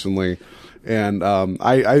hardcore recently. And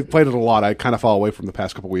I played it a lot. I kind of fell away from the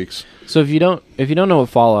past couple weeks. So if you don't know what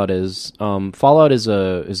Fallout is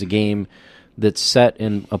a game that's set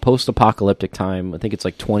in a post-apocalyptic time. I think it's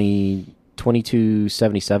like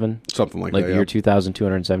 2277, something like that. Like the year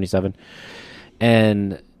 2277.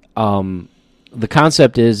 And the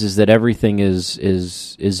concept is that everything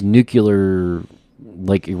is nuclear,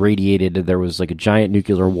 like irradiated. There was like a giant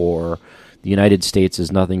nuclear war. The United States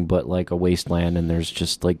is nothing but like a wasteland, and there's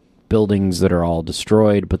just like buildings that are all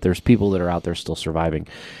destroyed, but there's people that are out there still surviving.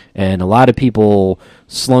 And a lot of people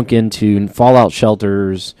slunk into fallout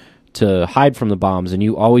shelters to hide from the bombs, and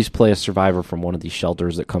you always play a survivor from one of these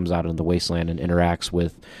shelters that comes out in the wasteland and interacts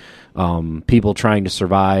with people trying to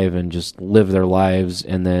survive and just live their lives.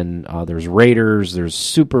 And then there's raiders, there's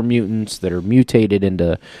super mutants that are mutated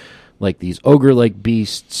into like these ogre-like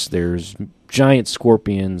beasts, there's giant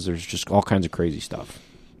scorpions, there's just all kinds of crazy stuff.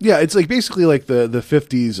 Yeah, it's like basically like the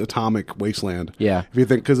 50s atomic wasteland. Yeah, if you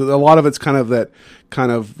think, because a lot of it's kind of that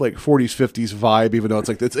kind of like 40s 50s vibe, even though it's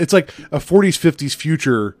like a 40s 50s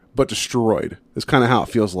future but destroyed. Is kind of how it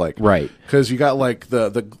feels like, right? Because you got like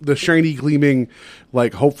the shiny gleaming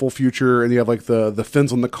like hopeful future, and you have like the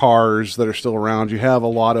fins on the cars that are still around. You have a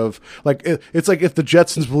lot of like it's like if the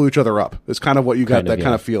Jetsons blew each other up. It's kind of what you got, kind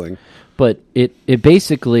of feeling. But it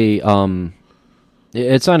basically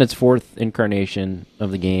It's on its 4th incarnation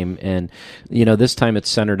of the game, and this time it's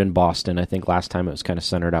centered in Boston. I think last time it was kind of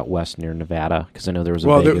centered out west near Nevada, because I know there was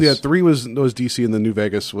a Vegas. 3 was DC, and then New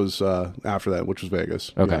Vegas was after that, which was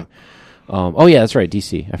Vegas. Okay. Yeah. That's right,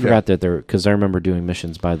 DC. I forgot that because I remember doing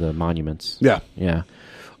missions by the monuments. Yeah. Yeah.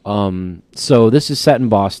 So this is set in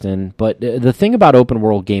Boston, but the thing about open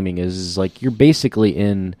world gaming is like you're basically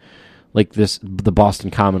in like the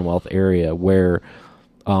Boston Commonwealth area where.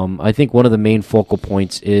 I think one of the main focal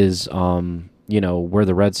points is, where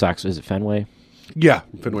the Red Sox is. It Fenway? Yeah,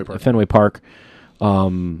 Fenway Park. Fenway Park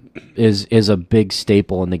is a big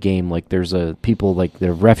staple in the game. Like there's people like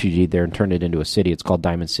they're refugee there and turned it into a city. It's called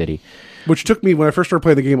Diamond City. Which took me when I first started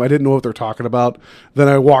playing the game. I didn't know what they're talking about. Then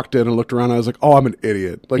I walked in and looked around. And I was like, "Oh, I'm an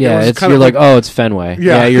idiot." Like, yeah, you're like, "Oh, it's Fenway."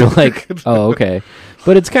 Yeah, you're like, "Oh, okay."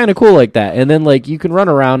 But it's kind of cool like that. And then like you can run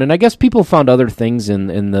around, and I guess people found other things in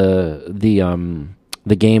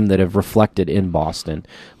the game that have reflected in Boston.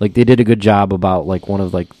 Like they did a good job about like one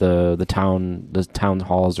of like the town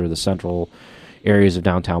halls or the central areas of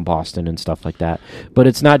downtown Boston and stuff like that. But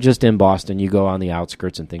it's not just in Boston. You go on the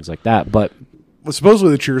outskirts and things like that. But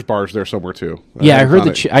supposedly the Cheers bar is there somewhere too. Yeah, I heard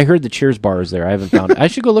the Cheers bar is there. I haven't found it. I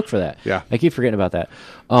should go look for that. Yeah, I keep forgetting about that.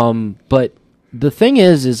 But the thing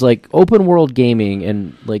is like open world gaming,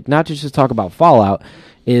 and like not to just talk about Fallout,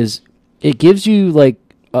 is it gives you like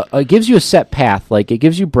it gives you a set path. Like it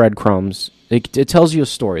gives you breadcrumbs. It tells you a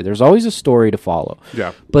story. There's always a story to follow.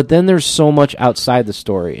 Yeah. But then there's so much outside the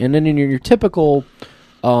story, and then in your typical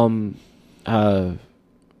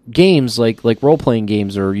games, like role playing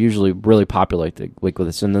games, are usually really popular like with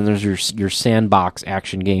this. And then there's your sandbox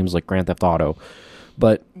action games like Grand Theft Auto.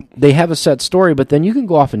 But they have a set story. But then you can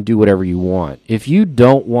go off and do whatever you want. If you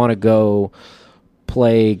don't want to go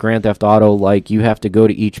play Grand Theft Auto, like you have to go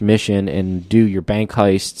to each mission and do your bank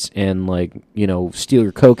heists and like steal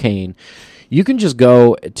your cocaine, you can just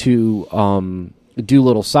go to do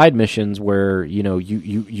little side missions where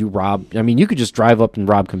you rob. I mean, you could just drive up and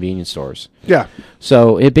rob convenience stores. Yeah.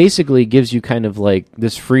 So it basically gives you kind of like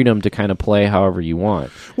this freedom to kind of play however you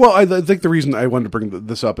want. Well, I think the reason I wanted to bring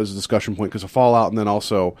this up as a discussion point because of Fallout, and then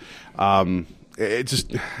also it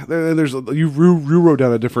just you wrote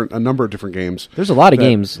down a number of different games. There's a lot of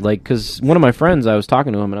games, like because one of my friends, I was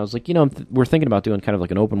talking to him and I was like, we're thinking about doing kind of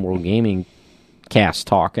like an open world gaming cast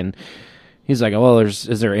talk, and he's like, "Oh, well,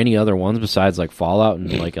 is there any other ones besides like Fallout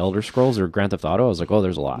and like Elder Scrolls or Grand Theft Auto?" I was like, "Oh,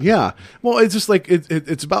 there's a lot." Yeah, well, it's just like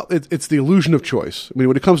it's about it's the illusion of choice. I mean,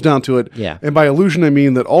 when it comes down to it, yeah. And by illusion, I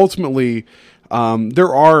mean that ultimately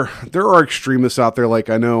there are extremists out there. Like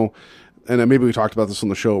I know. And maybe we talked about this on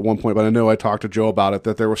the show at one point, but I know I talked to Joe about it,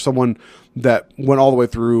 that there was someone that went all the way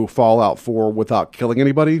through Fallout 4 without killing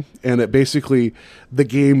anybody, and it basically, the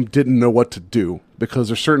game didn't know what to do, because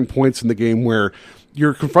there's certain points in the game where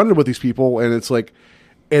you're confronted with these people, and it's like,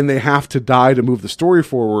 and they have to die to move the story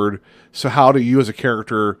forward, so how do you as a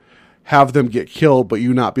character have them get killed, but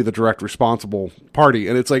you not be the direct responsible party?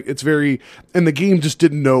 And it's like, it's very, and the game just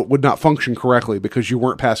would not function correctly because you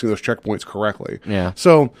weren't passing those checkpoints correctly. Yeah.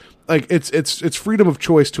 So like it's freedom of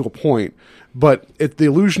choice to a point, but the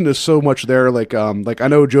illusion is so much there. Like I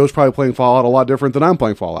know Joe's probably playing Fallout a lot different than I'm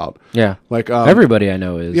playing Fallout. Yeah. Like everybody I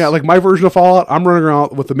know is. Yeah, like my version of Fallout, I'm running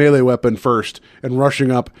around with the melee weapon first and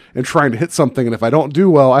rushing up and trying to hit something, and if I don't do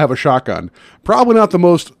well, I have a shotgun. Probably not the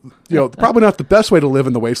most, probably not the best way to live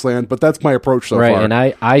in the wasteland, but that's my approach so far. Right, and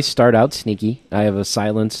I start out sneaky. I have a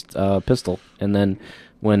silenced pistol, and then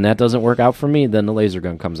when that doesn't work out for me, then the laser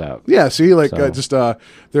gun comes out. Yeah, see, like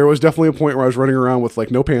there was definitely a point where I was running around with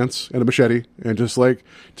like no pants and a machete and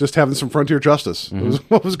just having some frontier justice. Mm-hmm. Was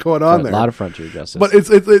what was going on there. A lot of frontier justice. But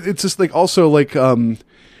it's just like also like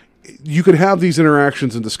you could have these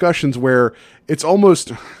interactions and discussions where it's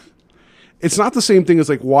almost. It's not the same thing as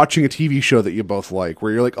like watching a TV show that you both like,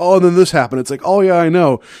 where you're like, oh, and then this happened. It's like, oh yeah, I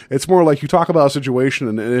know. It's more like you talk about a situation,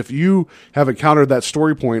 and if you have encountered that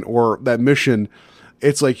story point or that mission,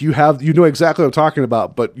 it's like you know exactly what I'm talking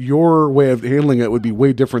about, but your way of handling it would be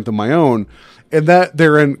way different than my own. And that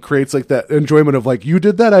therein creates like that enjoyment of like, you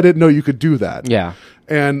did that, I didn't know you could do that. Yeah.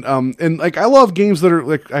 And like I love games that are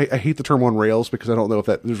like, I hate the term on rails because I don't know if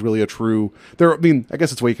that there's really a true I mean, I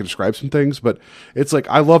guess it's a way you can describe some things, but it's like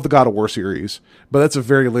I love the God of War series, but that's a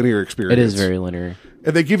very linear experience. It is very linear.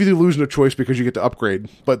 And they give you the illusion of choice because you get to upgrade,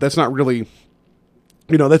 but that's not really,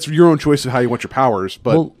 that's your own choice of how you want your powers.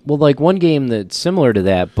 But well, like one game that's similar to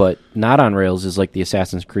that, but not on rails, is like the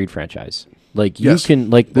Assassin's Creed franchise. Like Yes. you can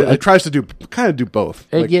like It tries to do both.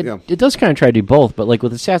 Like, it does kind of try to do both, but like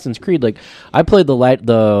with Assassin's Creed, like I played I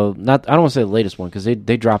don't want to say the latest one because they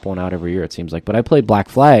drop one out every year it seems like, but I played Black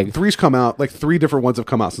Flag. 3's come out, like 3 different ones have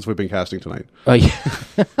come out since we've been casting tonight. Yeah.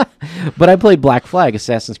 But I played Black Flag,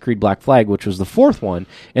 Assassin's Creed Black Flag, which was the 4th one,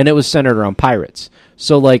 and it was centered around pirates.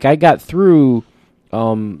 So like I got through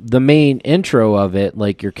the main intro of it,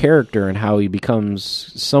 like your character and how he becomes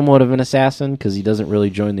somewhat of an assassin because he doesn't really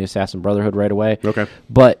join the Assassin Brotherhood right away. Okay.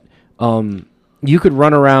 But you could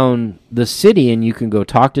run around the city and you can go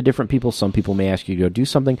talk to different people. Some people may ask you to go do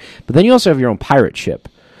something, but then you also have your own pirate ship.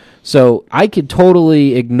 So I could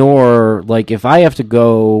totally ignore, like, if I have to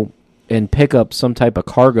go and pick up some type of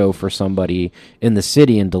cargo for somebody in the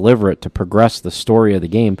city and deliver it to progress the story of the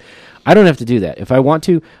game, I don't have to do that. If I want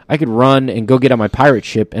to, I could run and go get on my pirate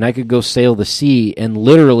ship, and I could go sail the sea and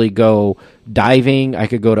literally go diving. I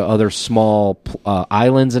could go to other small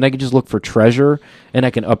islands, and I could just look for treasure, and I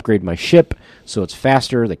can upgrade my ship so it's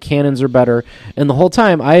faster, the cannons are better, and the whole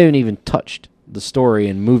time I haven't even touched the story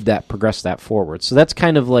and progressed that forward. So that's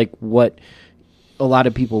kind of like what a lot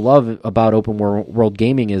of people love about open world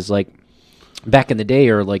gaming is, like, back in the day,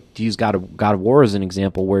 or like to use God of War as an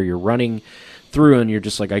example, where you're running through and you're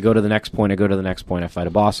just like, I go to the next point, I go to the next point, I fight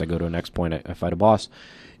a boss, I go to the next point, I fight a boss.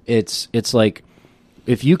 It's like,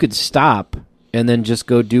 if you could stop and then just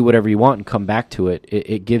go do whatever you want and come back to it,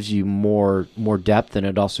 it gives you more depth, and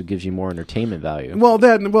it also gives you more entertainment value. Well,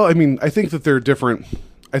 I mean, I think that they're different.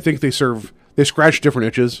 I think they scratch different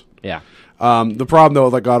itches. Yeah. The problem, though,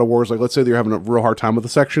 with like God of War is, like, let's say that you're having a real hard time with a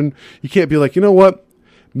section. You can't be like, you know what?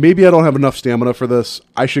 Maybe I don't have enough stamina for this.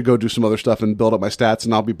 I should go do some other stuff and build up my stats,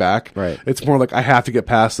 and I'll be back. Right. It's more like I have to get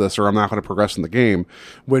past this, or I'm not going to progress in the game,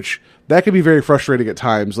 which that can be very frustrating at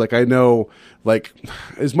times. Like, I know, like,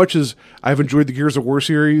 as much as I've enjoyed the Gears of War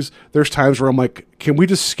series, there's times where I'm like, can we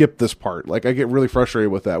just skip this part? Like, I get really frustrated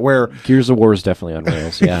with that. Where Gears of War is definitely on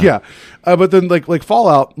rails. Yeah. yeah. But then like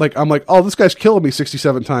Fallout, like, I'm like, oh, this guy's killing me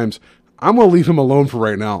 67 times. I'm going to leave him alone for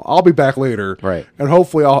right now. I'll be back later. Right. And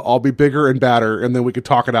hopefully I'll be bigger and badder, and then we could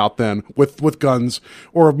talk it out then with guns,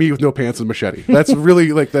 or me with no pants and machete. That's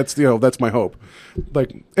really, like, that's my hope.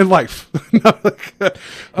 Like, in life.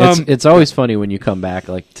 It's always funny when you come back,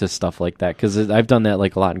 like, to stuff like that, because I've done that,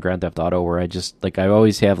 like, a lot in Grand Theft Auto, where I just, like, I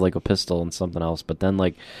always have, like, a pistol and something else, but then,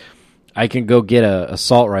 like, I can go get a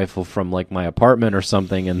assault rifle from, like, my apartment or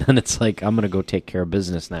something, and then it's like, I'm going to go take care of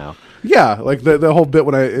business now. Yeah, like the whole bit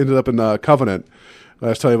when I ended up in Covenant, I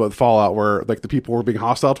was telling you about Fallout, where, like, the people were being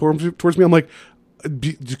hostile towards me. I'm like,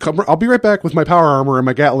 I'll be right back with my power armor and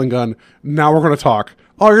my Gatling gun. Now we're going to talk.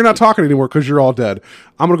 Oh, you're not talking anymore because you're all dead.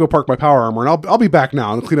 I'm going to go park my power armor, and I'll be back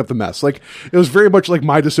now and clean up the mess. Like, it was very much like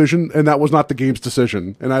my decision, and that was not the game's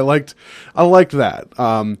decision. And I liked that.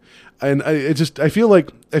 And I feel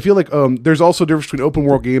like there's also a difference between open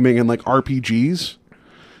world gaming and, like, RPGs.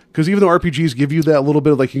 Because even though RPGs give you that little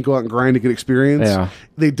bit of, like, you can go out and grind to get experience,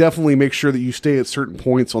 they definitely make sure that you stay at certain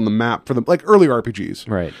points on the map for them, like early RPGs.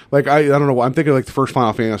 Right. Like, I don't know, I'm thinking, like, the first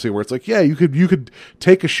Final Fantasy, where it's like, yeah, you could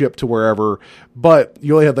take a ship to wherever, but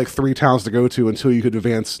you only had, like, 3 towns to go to until you could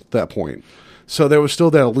advance that point. So there was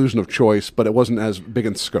still that illusion of choice, but it wasn't as big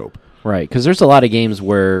in scope. Right, because there's a lot of games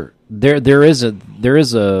where there is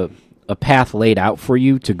a path laid out for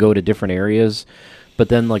you to go to different areas. But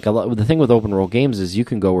then, like, the thing with open world games is you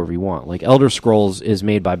can go wherever you want. Like, Elder Scrolls is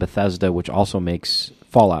made by Bethesda, which also makes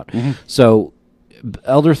Fallout. Mm-hmm. So,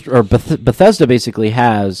 Bethesda basically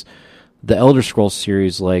has the Elder Scrolls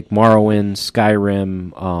series, like Morrowind,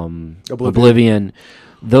 Skyrim, Oblivion.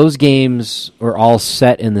 Those games are all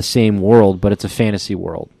set in the same world, but it's a fantasy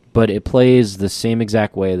world. But it plays the same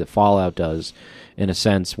exact way that Fallout does, in a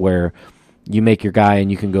sense, where you make your guy and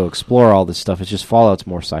you can go explore all this stuff. It's just Fallout's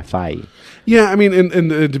more sci-fi. Yeah, I mean,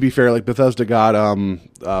 and to be fair, like, Bethesda got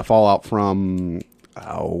Fallout from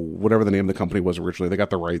whatever the name of the company was originally. They got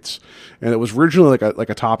the rights, and it was originally like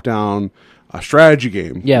a top-down strategy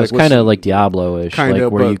game. Yeah, it was kind of like Diablo-ish, kinda,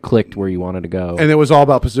 like where you clicked where you wanted to go. And it was all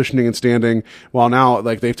about positioning and standing. While now,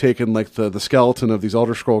 like, they've taken, like, the skeleton of these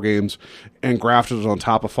Elder Scroll games and grafted it on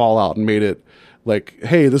top of Fallout and made it like,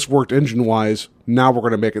 hey, this worked engine-wise. Now we're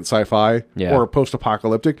going to make it sci-fi or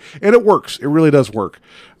post-apocalyptic, and it works. It really does work.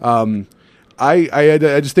 I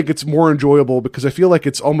just think it's more enjoyable because I feel like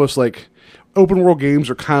it's almost like open world games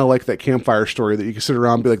are kind of like that campfire story that you can sit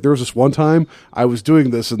around and be like, there was this one time I was doing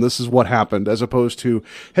this and this is what happened, as opposed to,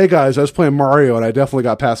 hey guys, I was playing Mario and I definitely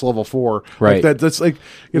got past level 4. Right. Like that's like,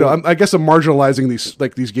 you know, I guess I'm marginalizing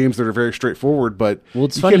these games that are very straightforward, but you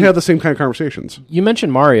can't have the same kind of conversations. You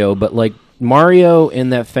mentioned Mario, but like Mario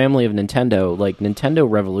and that family of Nintendo, like Nintendo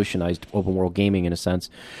revolutionized open world gaming in a sense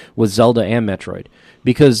with Zelda and Metroid,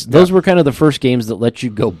 because those were kind of the first games that let you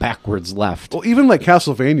go backwards left. Well, even like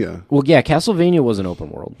Castlevania. Well, yeah, Castlevania was an open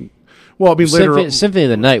world. Well, I mean, later Symphony of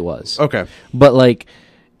the Night was. Okay. But like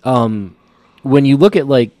when you look at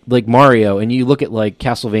like Mario and you look at like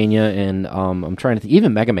Castlevania and I'm trying to think,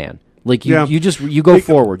 even Mega Man. Like you go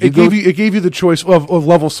forward. It gave you the choice of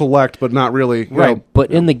level select, but not really. Right. But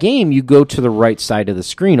in the game, you go to the right side of the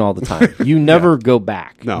screen all the time. You never go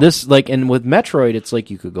back. No. This and with Metroid, it's like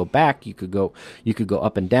you could go back. You could go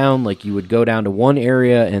up and down. Like you would go down to one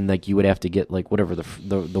area and like you would have to get like whatever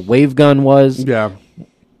the wave gun was. Yeah.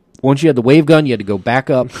 Once you had the wave gun, you had to go back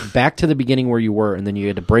to the beginning where you were, and then you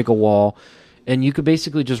had to break a wall. And you could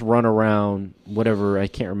basically just run around whatever. I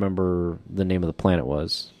can't remember the name of the planet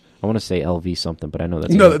was. I want to say LV something, but I know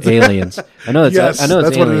that's aliens. I know that's yes, I know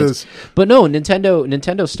that's what it aliens. is. But no,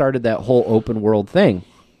 Nintendo started that whole open world thing.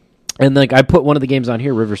 And like I put one of the games on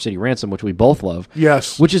here, River City Ransom, which we both love.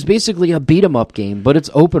 Yes. Which is basically a beat 'em up game, but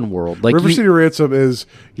it's open world. Like River City Ransom is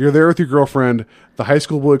you're there with your girlfriend, the high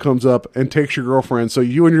school boy comes up and takes your girlfriend, so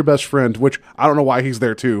you and your best friend, which I don't know why he's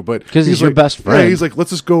there too, but because he's your like, best friend. Yeah, he's like, let's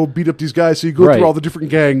just go beat up these guys. So you go through all the different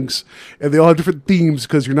gangs, and they all have different themes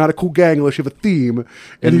because you're not a cool gang unless you have a theme.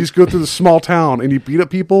 And you just go through the small town and you beat up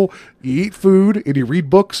people, you eat food, and you read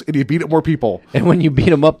books, and you beat up more people. And when you beat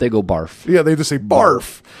them up, they go barf. Yeah, they just say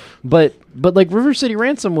barf. But like River City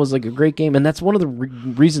Ransom was like a great game, and that's one of the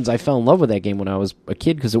reasons I fell in love with that game when I was a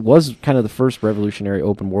kid, because it was kind of the first revolutionary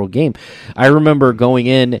open world game. I remember going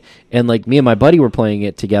in and like me and my buddy were playing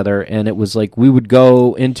it together, and it was like we would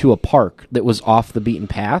go into a park that was off the beaten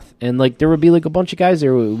path, and like there would be like a bunch of guys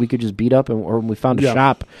there we could just beat up, or we found a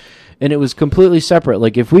shop. And it was completely separate.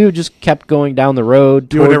 Like, if we would just kept going down the road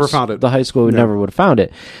towards you would never found it. The high school, we never would have found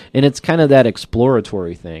it. And it's kind of that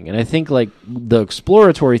exploratory thing. And I think, like, the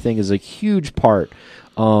exploratory thing is a huge part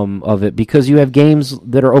of it, because you have games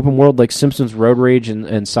that are open world, like Simpsons Road Rage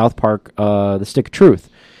and South Park, The Stick of Truth.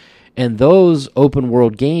 And those open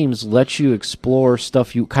world games let you explore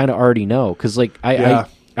stuff you kind of already know. Because, like, I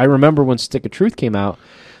remember when Stick of Truth came out,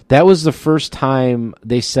 that was the first time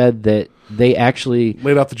they said that they actually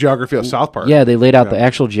laid out the geography of South Park. Yeah, they laid out the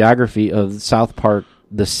actual geography of South Park,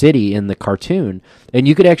 the city in the cartoon, and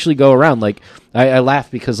you could actually go around. Like I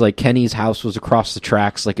laughed because like Kenny's house was across the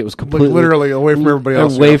tracks, like it was completely like literally away from everybody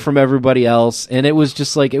else. From everybody else, and it was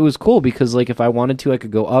just like it was cool because like if I wanted to, I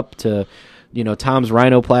could go up to Tom's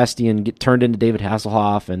rhinoplasty and get turned into David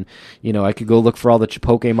Hasselhoff, and I could go look for all the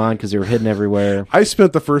Pokemon because they were hidden everywhere. I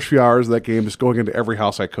spent the first few hours of that game just going into every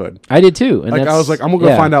house I could. I did too. And like I was like, I'm gonna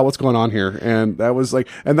go find out what's going on here, and that was like,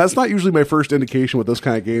 and that's not usually my first indication with those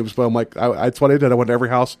kind of games. But I'm like, that's what I did. I went to every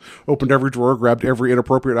house, opened every drawer, grabbed every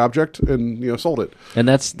inappropriate object, and sold it. And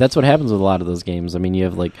that's what happens with a lot of those games. I mean, you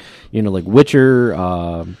have like like Witcher,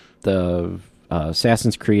 the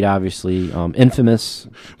Assassin's Creed, obviously, Infamous.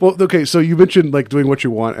 Well, okay, so you mentioned like doing what you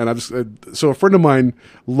want, and I just so a friend of mine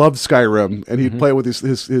loved Skyrim, and he'd play with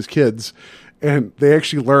his kids, and they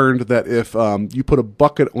actually learned that if you put a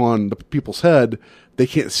bucket on the people's head, they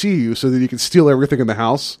can't see you, so that you can steal everything in the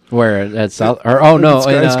house. Where at South? Or oh no,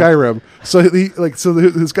 in Skyrim. So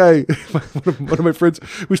this guy, one of my friends,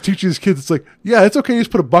 was teaching his kids. It's like, yeah, it's okay. You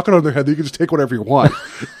just put a bucket on their head. You can just take whatever you want.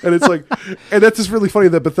 And it's like, and that's just really funny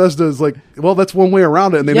that Bethesda is like, well, that's one way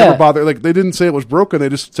around it, and they never bother. Like they didn't say it was broken. They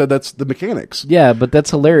just said that's the mechanics. Yeah, but that's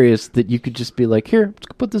hilarious that you could just be like, here,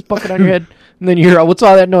 just put this bucket on your head, and then you hear, what's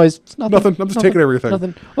all that noise? It's nothing. I'm just taking everything.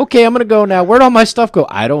 Nothing. Okay, I'm gonna go now. Where'd all my stuff go?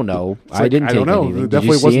 I don't know. I didn't take anything. Did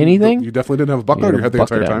you see anything? You definitely didn't have a bucket on your head the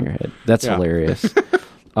entire time. That's hilarious.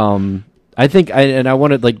 I think I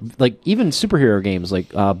wanted like even superhero games like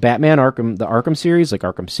Batman Arkham, the Arkham series, like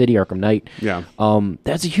Arkham City, Arkham Knight. Yeah.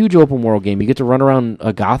 That's a huge open world game. You get to run around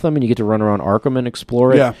Gotham and you get to run around Arkham and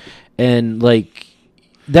explore it. Yeah. And like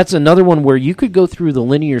that's another one where you could go through the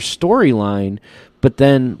linear storyline, but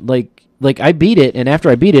then like I beat it, and after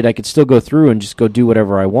I beat it, I could still go through and just go do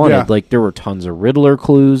whatever I wanted. Yeah. Like there were tons of Riddler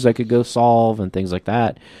clues I could go solve and things like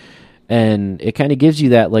that. And it kind of gives you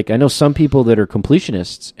that, like, I know some people that are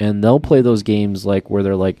completionists, and they'll play those games, like, where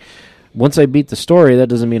they're like, once I beat the story, that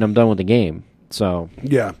doesn't mean I'm done with the game. So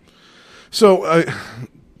yeah. So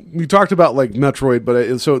we talked about, like, Metroid,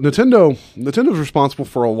 but so Nintendo's responsible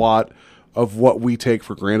for a lot of what we take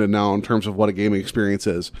for granted now in terms of what a gaming experience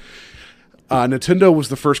is. Nintendo was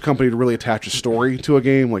the first company to really attach a story to a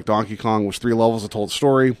game. Like Donkey Kong was 3 levels that told a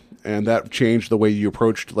story, and that changed the way you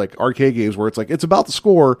approached like arcade games, where it's like it's about the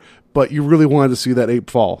score, but you really wanted to see that ape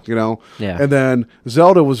fall, you know? Yeah. And then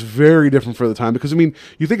Zelda was very different for the time, because I mean,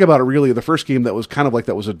 you think about it, really, the first game that was kind of like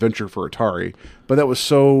that was adventure for Atari, but that was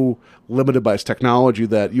so limited by its technology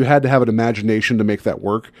that you had to have an imagination to make that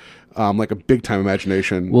work, like a big time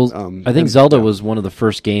imagination. Well, I think Zelda was one of the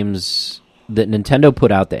first games that Nintendo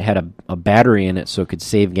put out that had a battery in it so it could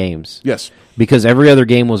save games. Yes. Because every other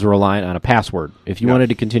game was reliant on a password. If you wanted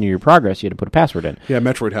to continue your progress, you had to put a password in. Yeah,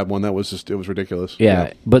 Metroid had one that was just, it was ridiculous.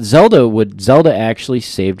 Yeah. But Zelda actually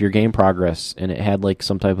saved your game progress, and it had like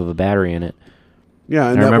some type of a battery in it. Yeah,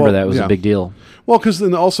 And I remember that was a big deal. Well, because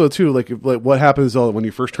then also too, like what happens when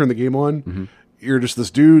you first turn the game on, you're just this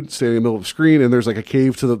dude standing in the middle of the screen, and there's like a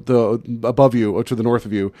cave to the above you or to the north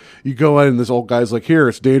of you. You go in, and this old guy's like, "Here,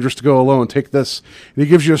 it's dangerous to go alone. Take this." And he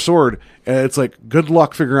gives you a sword, and it's like, good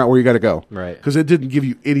luck figuring out where you got to go, Right? Because it didn't give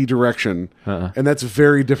you any direction, and that's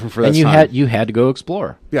very different for that. And you had to go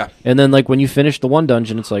explore. Yeah. And then like when you finish the one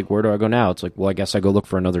dungeon, it's like, where do I go now? It's like, well, I guess I go look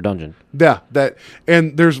for another dungeon. Yeah,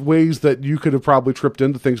 and there's ways that you could have probably tripped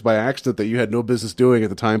into things by accident that you had no business doing at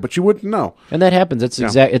the time, but you wouldn't know. And that happens. It's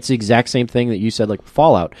it's the exact same thing that you said, like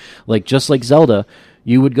Fallout. Like just like Zelda,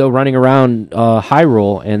 you would go running around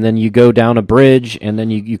Hyrule, and then you go down a bridge, and then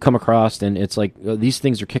you come across, and it's like these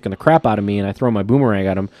things are kicking the crap out of me, and I throw my boomerang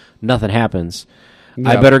at them, nothing happens.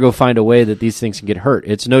 I better go find a way that these things can get hurt.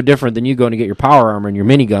 It's no different than you going to get your power armor and your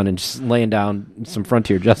minigun and just laying down some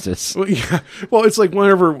Frontier Justice. Well, yeah. Well, it's like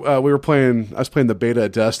whenever I was playing the beta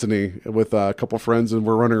of Destiny with a couple friends, and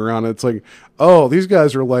we're running around, and it's like, oh, these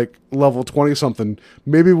guys are like level 20 something.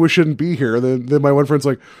 Maybe we shouldn't be here. Then my one friend's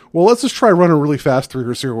like, well, let's just try running really fast through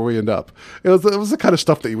here, see where we end up. It was the kind of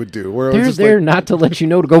stuff that you would do. Where They're there not to let you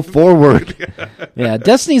know to go forward. Yeah,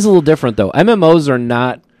 Destiny's a little different though. MMOs are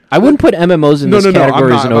not. I wouldn't put MMOs in this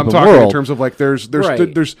category as an open talking world. In terms of like there's.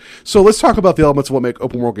 Right. So let's talk about the elements of what make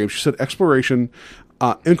open world games. You said exploration,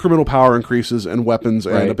 incremental power increases, and weapons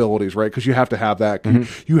and abilities, right? Because you have to have that.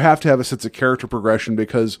 You have to have a sense of character progression,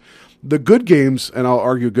 because the good games, and I'll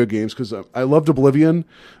argue good games, because I loved Oblivion,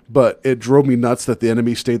 but it drove me nuts that the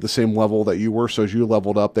enemy stayed the same level that you were. So as you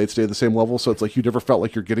leveled up, they'd stay the same level. So it's like you never felt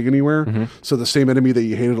like you're getting anywhere. So the same enemy that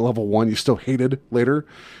you hated at level 1, you still hated later.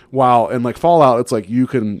 While in like Fallout, it's like you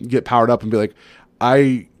can get powered up and be like,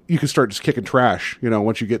 you can start just kicking trash,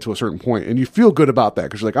 once you get to a certain point, and you feel good about that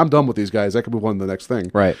because you're like, I'm done with these guys. I can move on to the next thing.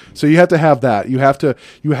 Right. So you have to have that. You have to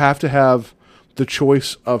have the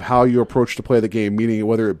choice of how you approach to play the game, meaning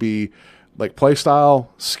whether it be like play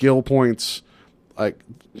style, skill points, like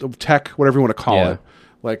tech, whatever you want to call it.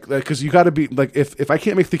 Like, because you got to be like, if I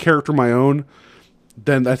can't make the character my own,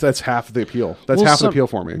 then that's half the appeal. That's half the appeal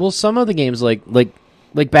for me. Well, some of the games like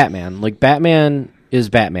Batman is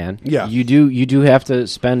Batman. Yeah. You do have to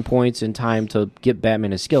spend points and time to get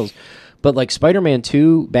Batman his skills. But like Spider-Man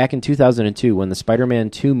 2, back in 2002, when the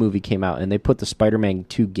Spider-Man 2 movie came out, and they put the Spider-Man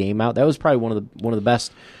 2 game out, that was probably one of the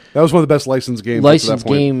best. That was one of the best licensed games. Licensed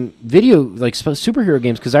game video, like superhero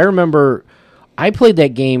games, because I remember I played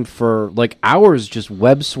that game for like hours, just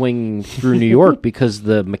web swinging through New York because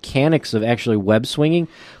the mechanics of actually web swinging.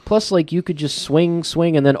 Plus, like you could just swing,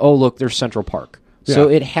 and then look, there's Central Park. So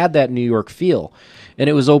it had that New York feel. And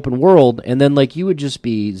it was open world, and then like you would just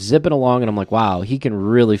be zipping along, and I'm like, wow, he can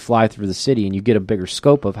really fly through the city, and you get a bigger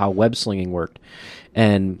scope of how web slinging worked.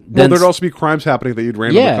 And then there'd also be crimes happening that you'd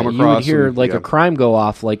randomly come across. You would hear a crime go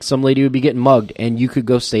off, like some lady would be getting mugged, and you could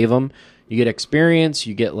go save them. You get experience,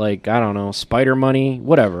 you get like, I don't know, spider money,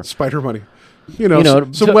 whatever. Spider money. Some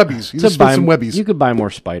webbies. You just spend some webbies. You could buy more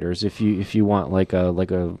spiders if you want like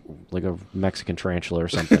a Mexican tarantula or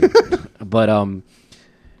something. But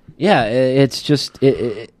yeah, it's just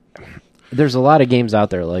there's a lot of games out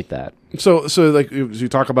there like that. So like you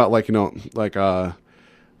talk about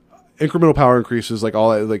incremental power increases, like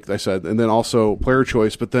all that, like I said, and then also player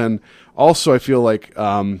choice. But then also I feel like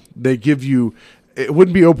they give you. It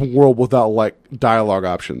wouldn't be open world without like dialogue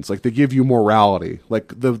options. Like they give you morality.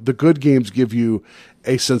 Like the good games give you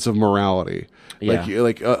a sense of morality. Yeah.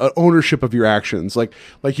 Like ownership of your actions. Like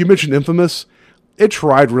you mentioned Infamous. It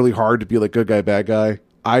tried really hard to be like good guy, bad guy.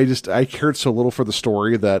 I cared so little for the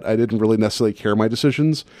story that I didn't really necessarily care my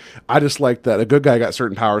decisions. I just liked that a good guy got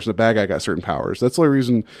certain powers and a bad guy got certain powers. That's the only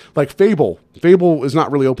reason. Like Fable is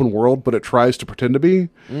not really open world, but it tries to pretend to be.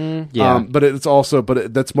 But it's also,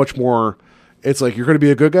 that's much more. It's like you're going to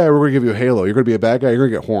be a good guy, we're going to give you a halo. You're going to be a bad guy, you're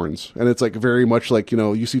going to get horns. And it's like very much like,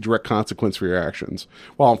 you see direct consequence for your actions.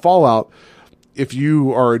 While in Fallout, if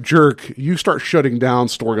you are a jerk, you start shutting down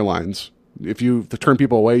storylines. If you turn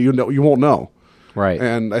people away, you won't know. Right.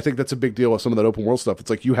 And I think that's a big deal with some of that open world stuff. It's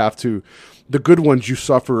like you have to, the good ones, you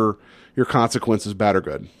suffer your consequences, bad or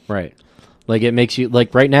good. Right. Like it makes you,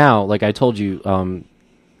 like right now, like I told you,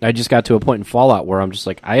 I just got to a point in Fallout where I'm just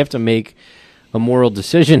like, I have to make a moral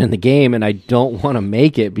decision in the game, and I don't want to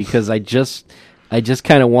make it because I just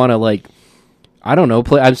kind of want to, like, I don't know,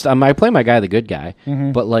 I play my guy the good guy,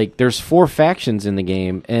 but like there's 4 factions in the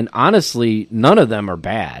game, and honestly, none of them are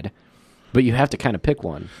bad. But you have to kind of pick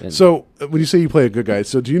one. So when you say you play a good guy,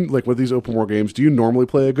 so do you, like with these open world games, do you normally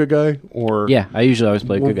play a good guy? Or yeah, I usually always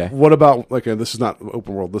play a good guy. What about, like, this is not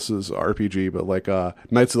open world, this is RPG, but like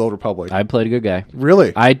Knights of the Old Republic? I played a good guy.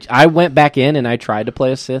 Really? I went back in and I tried to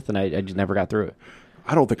play a Sith, and I just never got through it.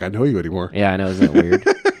 I don't think I know you anymore. Yeah, I know, isn't that weird?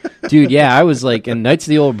 Dude, yeah, I was like, in Knights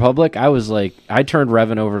of the Old Republic, I was like, I turned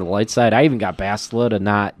Revan over to the light side. I even got Bastila to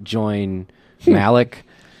not join Malik.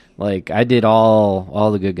 Like, I did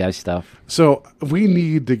all the good guy stuff. So we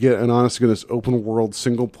need to get an honest to goodness open world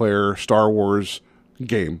single player Star Wars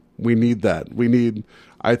game. We need that.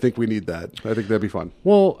 I think we need that. I think that'd be fun.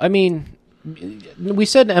 Well, I mean, we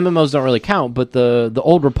said MMOs don't really count, but the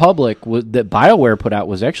Old Republic that BioWare put out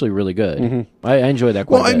was actually really good. I enjoyed that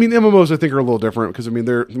quite a bit. Well, I mean, MMOs I think are a little different because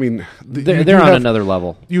they're on another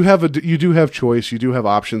level. You do have choice, you do have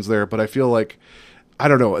options there, but I feel like, I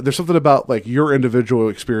don't know, there's something about like your individual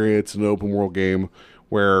experience in an open world game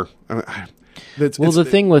where the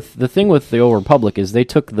thing with the Old Republic is they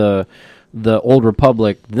took the Old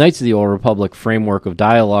Republic, the Knights of the Old Republic framework of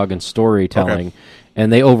dialogue and storytelling,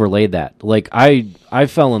 and they overlaid that. Like I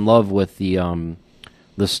fell in love with the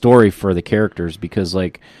story for the characters because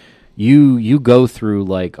like you go through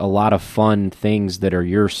like a lot of fun things that are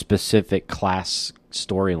your specific class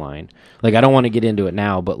storyline. Like I don't want to get into it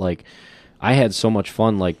now, but like I had so much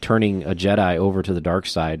fun like turning a Jedi over to the dark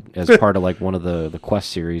side as part of like one of the quest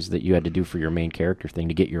series that you had to do for your main character thing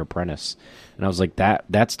to get your apprentice. And I was like,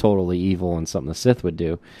 that's totally evil and something the Sith would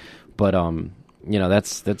do. But you know,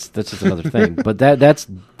 that's just another thing. But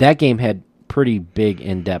that game had pretty big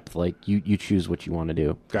in depth, like you choose what you want to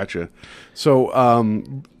do. Gotcha. So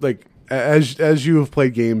like as you have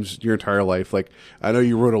played games your entire life, like I know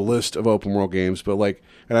you wrote a list of open world games, but like,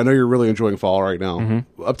 and I know you're really enjoying Fallout right now.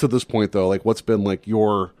 Up to this point though, like what's been like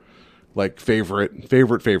your like favorite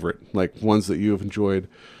like ones that you have enjoyed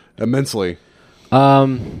immensely?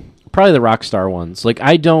 Probably the Rockstar ones. Like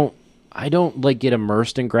I don't like get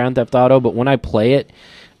immersed in Grand Theft Auto, but when I play it,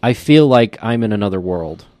 I feel like I'm in another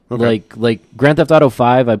world. Okay. Like Grand Theft Auto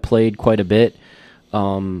 5 I played quite a bit.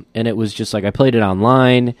 And it was just like I played it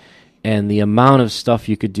online, and the amount of stuff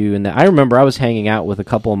you could do. And I remember I was hanging out with a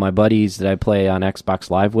couple of my buddies that I play on Xbox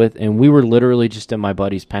Live with, and we were literally just in my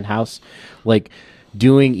buddy's penthouse, like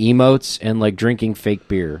doing emotes and like drinking fake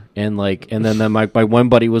beer. And then my one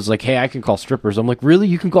buddy was like, "Hey, I can call strippers." I'm like, "Really?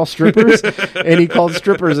 You can call strippers?" And he called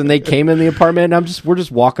strippers, and they came in the apartment, and we're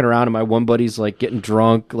just walking around, and my one buddy's like getting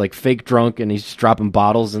drunk, like fake drunk, and he's just dropping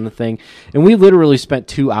bottles in the thing. And we literally spent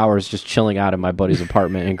 2 hours just chilling out in my buddy's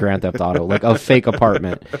apartment in Grand Theft Auto, like a fake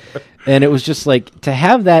apartment. And it was just like to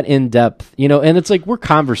have that in depth, you know, and it's like we're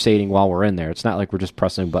conversating while we're in there. It's not like we're just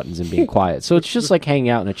pressing buttons and being quiet. So it's just like hanging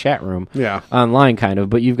out in a chat room online kind of,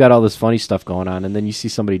 but you've got all this funny stuff going on, and then you see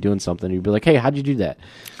somebody doing something, and you'd be like, "Hey, how'd you do that?"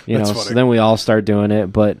 You know, so then we all start doing it.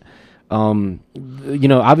 But, you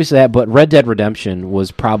know, obviously but Red Dead Redemption was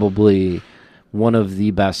probably one of the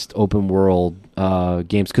best open world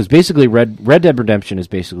games, because basically Red Dead Redemption is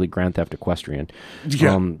basically Grand Theft Equestrian.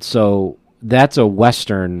 Yeah. So that's a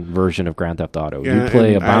Western version of Grand Theft Auto. Yeah, you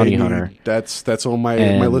play a bounty hunter. That's on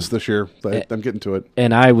my list this year. I'm getting to it.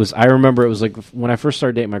 And I remember it was like when I first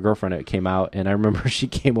started dating my girlfriend, it came out, and I remember she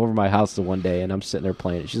came over my house the one day, and I'm sitting there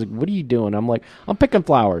playing it. She's like, "What are you doing?" I'm like, "I'm picking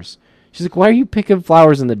flowers." She's like, "Why are you picking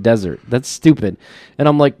flowers in the desert? That's stupid." And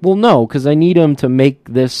I'm like, "Well, no, because I need them to make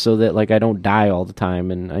this so that like I don't die all the time,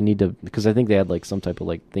 and I need to, because I think they had like some type of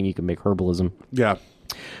like thing you can make herbalism." Yeah.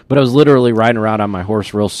 But I was literally riding around on my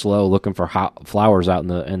horse real slow, looking for hot flowers out in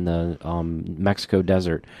the Mexico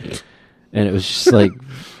desert, and it was just like,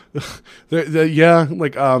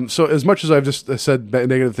 so as much as I've just said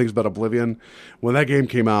negative things about Oblivion, when that game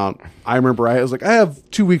came out, I remember I was like, I have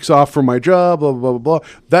 2 weeks off from my job, blah blah blah blah.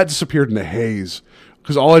 That disappeared in a haze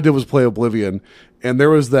because all I did was play Oblivion, and there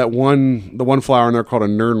was the one flower in there called a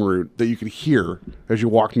Nirnroot that you could hear as you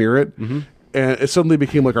walk near it. Mm-hmm. And it suddenly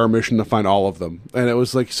became like our mission to find all of them. And it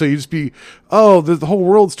was like, so you just be, the whole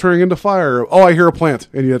world's turning into fire. Oh, I hear a plant.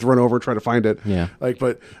 And you have to run over and try to find it. Yeah. Like,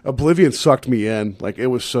 but Oblivion sucked me in. Like, it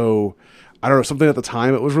was so, I don't know, something at the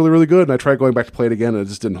time, it was really, really good. And I tried going back to play it again, and it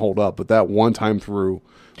just didn't hold up. But that one time through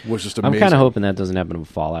was just amazing. I'm kind of hoping that doesn't happen with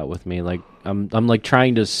Fallout with me. Like, I'm like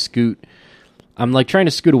trying to scoot I'm like trying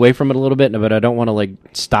to scoot away from it a little bit, but I don't want to like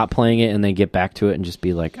stop playing it and then get back to it and just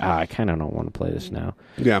be like, I kind of don't want to play this now.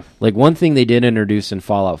 Yeah. Like one thing they did introduce in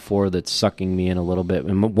Fallout 4 that's sucking me in a little bit,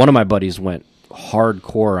 and one of my buddies went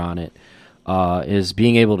hardcore on it, is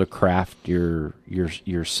being able to craft your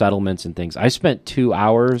settlements and things. I spent 2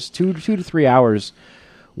 to 3 hours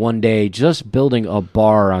one day just building a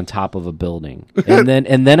bar on top of a building, and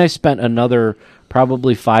then I spent another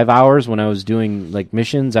probably 5 hours when I was doing like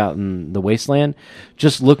missions out in the wasteland,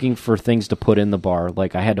 just looking for things to put in the bar.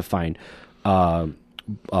 Like I had to find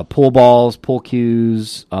pool balls, pool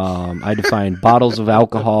cues. I had to find bottles of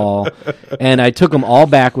alcohol, and I took them all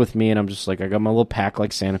back with me. And I'm just like, I got my little pack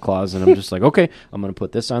like Santa Claus, and I'm just like, okay, I'm gonna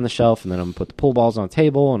put this on the shelf, and then I'm gonna put the pool balls on the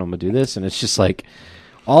table, and I'm gonna do this, and it's just like.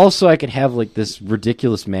 Also, I could have like this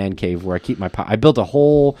ridiculous man cave where I keep my. I built a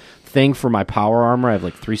whole thing for my power armor. I have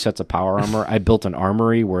like 3 sets of power armor. I built an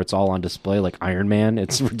armory where it's all on display, like Iron Man.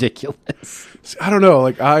 It's ridiculous. I don't know.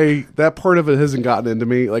 Like that part of it hasn't gotten into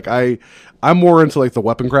me. Like I'm more into like the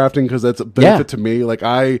weapon crafting because that's a benefit to me. Like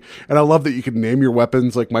I love that you can name your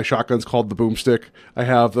weapons. Like my shotgun's called the Boomstick. I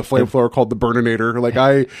have the flamethrower called the Burninator.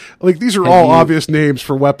 Like these are all obvious names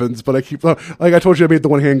for weapons, but I keep like I told you I made the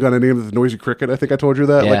one handgun. I named it the Noisy Cricket. I think I told you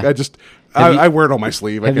that. Yeah. Like I wear it on my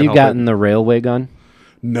sleeve. Have you gotten the railway gun?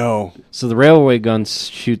 No. So the railway gun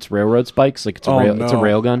shoots railroad spikes. Like it's a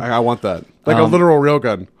rail gun. I want that. Like a literal rail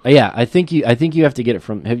gun. Yeah, I think you have to get it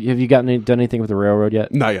from. Have you done anything with the railroad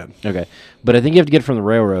yet? Not yet. Okay, but I think you have to get it from the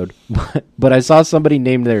railroad. But I saw somebody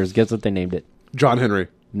named theirs. Guess what they named it? John Henry.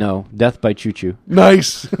 No, Death by Choo Choo.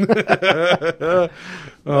 Nice. I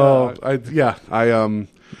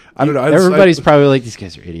don't know. Everybody's probably like, these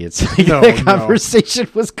guys are idiots. The conversation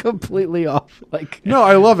was completely off. Like, no,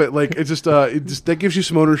 I love it. Like, it just that gives you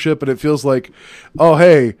some ownership, and it feels like, oh,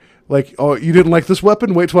 hey, like, oh, you didn't like this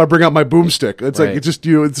weapon? Wait till I bring out my boomstick. It's right. like, it's just,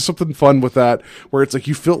 it's something fun with that, where it's like,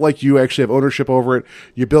 you feel like you actually have ownership over it.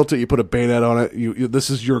 You built it, you put a bayonet on it, this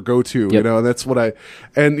is your go-to, yep. And that's what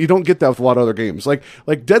and you don't get that with a lot of other games. Like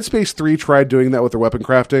Dead Space 3 tried doing that with their weapon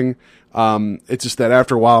crafting. It's just that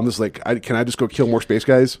after a while, I'm just like, can I just go kill more space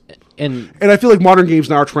guys? And I feel like modern games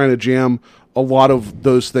now are trying to jam a lot of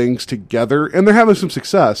those things together, and they're having some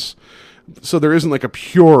success. So there isn't like a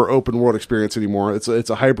pure open world experience anymore. It's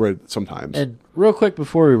a hybrid sometimes. And real quick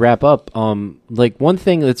before we wrap up, like one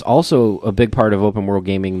thing that's also a big part of open world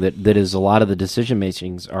gaming that is a lot of the decision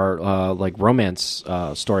makings are like romance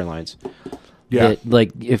storylines. Yeah, that,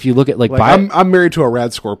 like if you look at like I'm married to a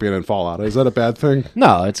rad scorpion in Fallout. Is that a bad thing?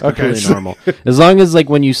 No, it's completely normal. As long as like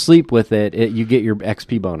when you sleep with it, you get your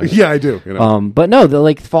XP bonus. Yeah, I do. But no,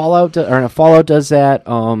 like Fallout does that.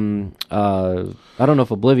 I don't know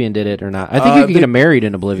if Oblivion did it or not. I think you can get married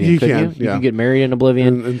in Oblivion. You can get married in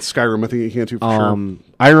Oblivion. In Skyrim, I think you can too. For sure.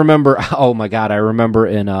 I remember. Oh my god, I remember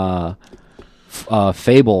in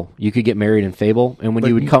Fable, you could get married in Fable, and when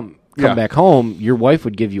you would come back home, your wife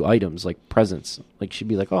would give you items like presents. Like she'd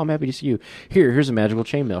be like, "Oh, I'm happy to see you. Here's a magical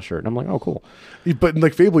chainmail shirt." And I'm like, "Oh, cool." But in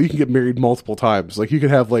like Fable, you can get married multiple times. Like you could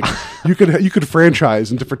have like you could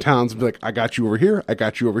franchise in different towns and be like, "I got you over here. I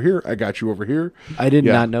got you over here. I got you over here." I did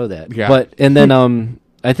not know that. Yeah. But and then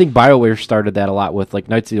I think BioWare started that a lot with like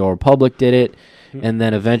Knights of the Old Republic did it, and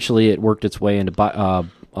then eventually it worked its way into not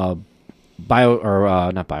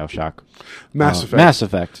BioShock. Mass Effect. Mass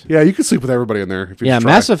Effect. Yeah, you can sleep with everybody in there. If you try,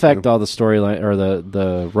 Mass Effect. All the storyline or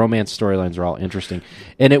the romance storylines are all interesting,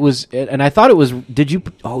 and it was. And I thought it was. Did you?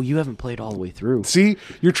 Oh, you haven't played all the way through. See,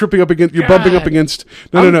 you're tripping up against. You're bumping up against.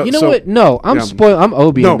 No. You know what? No, I'm spoiled. I'm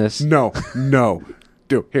Obi in this. No.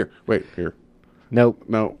 Do here. Wait here. Nope.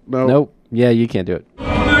 No. Yeah, you can't do it.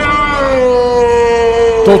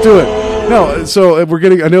 Don't do it. No, so we're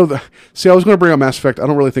getting. I know. See, I was going to bring up Mass Effect. I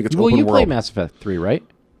don't really think it's open world. Well, you played Mass Effect 3, right?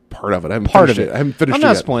 Part of it. I haven't finished it. I haven't finished it yet.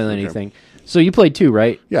 I'm not spoiling anything. So you played 2,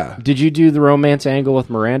 right? Yeah. Did you do the romance angle with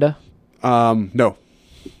Miranda? No.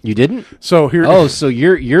 You didn't? So here. Oh, so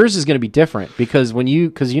yours is going to be different because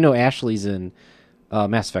because Ashley's in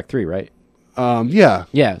Mass Effect 3, right? Yeah.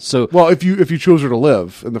 Yeah. So well, if you chose her to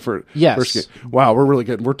live in the first game. Wow, we're really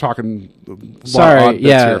getting. We're talking. Sorry.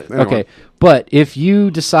 Yeah. Anyway. Okay. But if you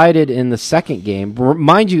decided in the second game,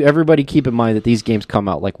 mind you, everybody keep in mind that these games come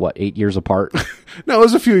out like 8 years apart. No, it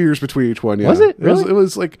was a few years between each one. Yeah. Was it? Really? It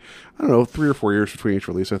was like I don't know, 3 or 4 years between each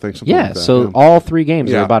release. I think. Something like that. So all 3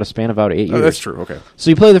 games are about a span of about 8 years. Oh, that's true. Okay. So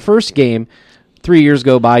you play the first game, 3 years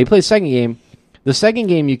go by. You play the second game. The second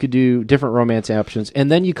game, you could do different romance options, and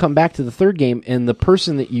then you come back to the third game, and the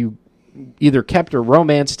person that you either kept or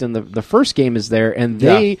romanced in the first game is there, and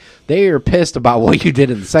they are pissed about what you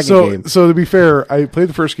did in the second game. So to be fair, I played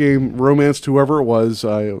the first game, romanced whoever it was,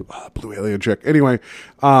 blue alien chick. Anyway,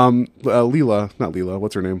 Leela, not Leela,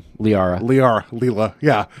 what's her name? Leela.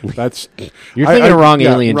 Yeah, that's you're thinking of wrong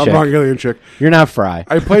alien chick. Wrong alien chick. You're not Fry.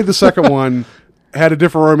 I played the second one. Had a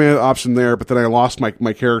different romance option there, but then I lost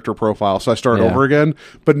my character profile, so I started over again.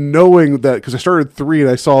 But knowing that, because I started 3 and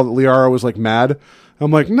I saw that Liara was like mad,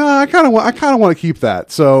 I'm like, nah, I kind of want to keep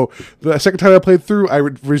that. So the second time I played through, I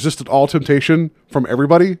resisted all temptation from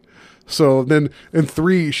everybody. So then in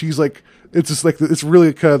 3, she's like, it's just like, it's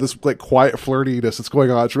really kind of this like quiet flirtiness that's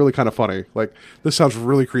going on. It's really kind of funny. Like, this sounds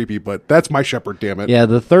really creepy, but that's my shepherd, damn it. Yeah,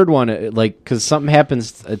 the third one, like, because something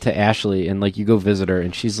happens to Ashley, and like you go visit her,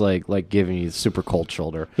 and she's like giving you the super cold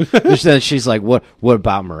shoulder. She's like, what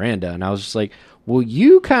about Miranda? And I was just like, well,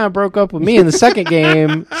 you kind of broke up with me in the second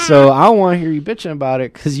game, so I don't want to hear you bitching about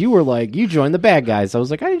it, because you were like, you joined the bad guys. I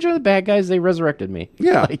was like, I didn't join the bad guys. They resurrected me.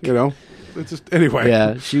 Yeah, like, it's just, anyway.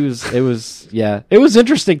 Yeah, it was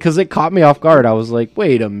interesting because it caught me off guard. I was like,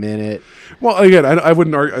 wait a minute. Well, again, I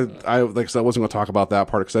wouldn't argue. I wasn't going to talk about that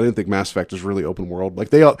part because I didn't think Mass Effect is really open world.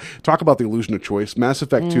 Like, they talk about the illusion of choice. Mass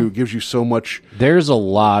Effect 2 gives you so much. There's a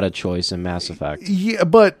lot of choice in Mass Effect. Yeah,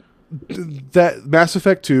 but that Mass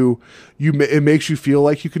Effect 2, it makes you feel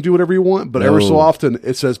like you can do whatever you want, but ever so often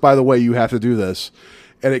it says, by the way, you have to do this.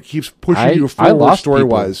 And it keeps pushing you forward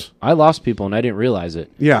story-wise. I lost people, and I didn't realize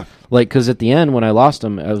it. Yeah. Like, because at the end, when I lost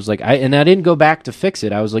them, I was like, I didn't go back to fix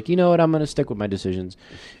it. I was like, you know what, I'm going to stick with my decisions.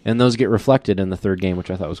 And those get reflected in the third game,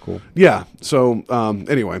 which I thought was cool. Yeah. So,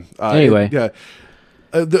 anyway. Yeah.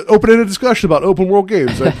 The open-ended discussion about open world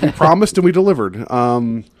games. We promised and we delivered.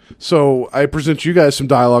 So I present you guys some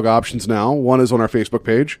dialogue options now. One is on our Facebook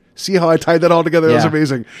page. See how I tied that all together? That was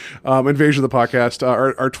amazing. Invasion of the Podcast.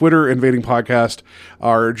 Our Twitter, Invading Podcast.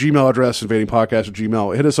 Our Gmail address, Invading Podcast at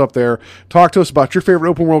Gmail. Hit us up there. Talk to us about your favorite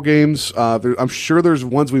open world games. I'm sure there's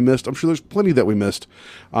ones we missed. I'm sure there's plenty that we missed.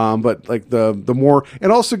 But like the more,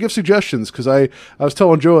 and also give suggestions, because I was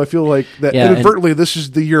telling Joe, I feel like that inadvertently this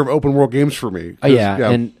is the year of open world games for me.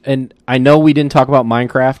 And I know we didn't talk about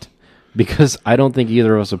Minecraft, because I don't think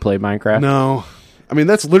either of us have played Minecraft. No. I mean,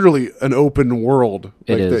 that's literally an open world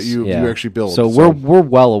that you actually build. So we're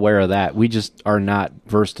well aware of that. We just are not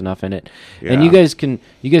versed enough in it. Yeah. And you guys can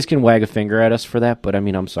wag a finger at us for that, but I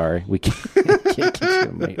mean, I'm sorry. We can't get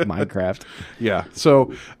to Minecraft. Yeah.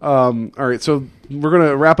 So, all right. So we're going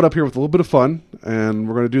to wrap it up here with a little bit of fun, and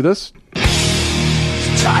we're going to do this.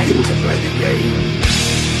 It's time to play the game.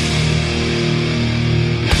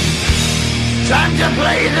 Time to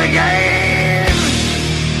play the game!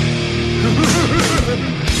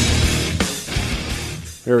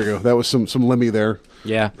 There we go. That was some Lemmy there.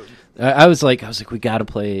 Yeah. I was like, we got to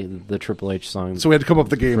play the Triple H song. So we had to come up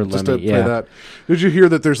with the game just to play that. Did you hear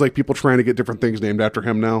that there's like people trying to get different things named after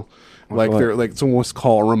him now? Like they're like someone wants to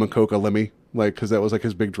call rum and coca Lemmy, like, because that was like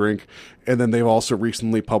his big drink. And then they've also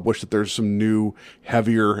recently published that there's some new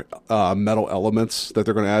heavier metal elements that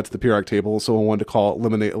they're going to add to the periodic table. Someone wanted to call it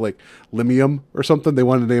lemonade, like limium or something. They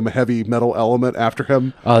wanted to name a heavy metal element after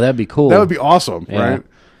him. Oh, that'd be cool. That would be awesome, right?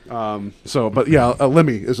 A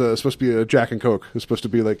Lemmy is supposed to be a Jack and Coke. It's supposed to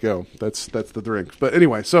be like, that's the drink. But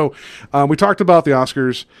anyway, so we talked about the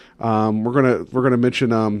Oscars. We're gonna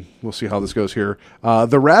mention. We'll see how this goes here.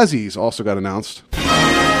 The Razzies also got announced.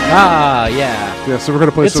 Yeah. So we're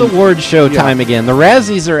gonna play. It's award show time again. The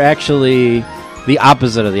Razzies are actually the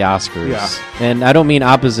opposite of the Oscars. Yeah. And I don't mean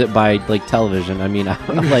opposite by like television. I mean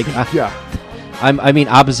I mean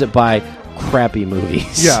opposite by crappy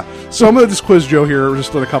movies. Yeah. So I'm going to just quiz Joe here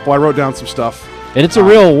just on a couple. I wrote down some stuff. And it's a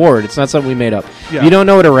real award. It's not something we made up. Yeah. If you don't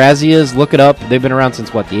know what a Razzie is, look it up. They've been around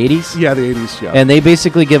since, what, the 80s? Yeah, the 80s, yeah. And they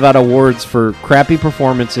basically give out awards for crappy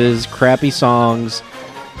performances, crappy songs,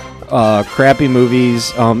 crappy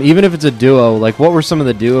movies. Even if it's a duo, like what were some of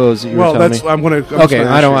the duos that you were telling me? I'm going to... Okay,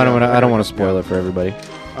 I don't want to spoil it for everybody.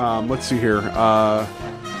 Let's see here.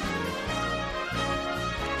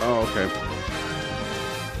 Okay.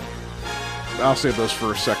 I'll save those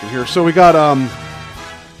for a second here. So we got,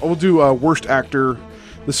 we'll do Worst Actor.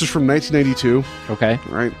 This is from 1992. Okay.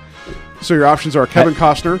 Right. So your options are Kevin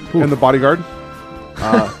Costner in The Bodyguard,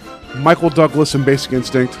 Michael Douglas in Basic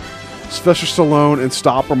Instinct, Sylvester Stallone in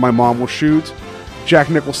Stop or My Mom Will Shoot,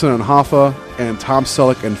 Jack Nicholson in Hoffa, and Tom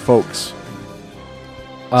Selleck in Folks.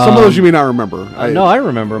 Some of those you may not remember. No, I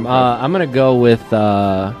remember them. I'm going to go with,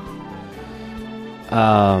 what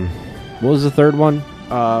was the third one?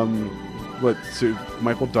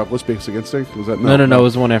 Michael Douglas, Basic Instinct? Was that No. It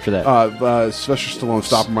was one after that. Sylvester Stallone,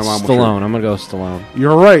 Stopping My Mom. Stallone. I'm gonna go Stallone.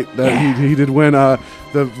 You're right. That he did win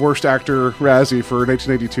the worst actor Razzie for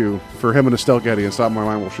 1982 for him and Estelle Getty and Stop My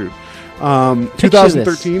Mind Will Shoot.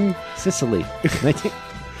 2013. Sicily.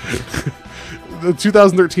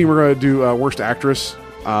 2013, we're going to do worst actress.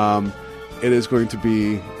 It is going to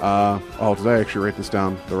be. Did I actually write this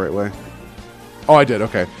down the right way? Oh, I did.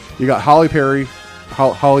 Okay, you got Halle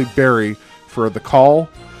Berry for The Call,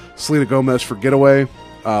 Selena Gomez for Getaway,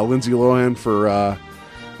 Lindsay Lohan for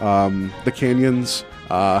The Canyons,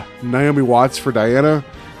 Naomi Watts for Diana,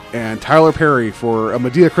 and Tyler Perry for A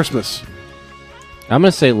Medea Christmas. I'm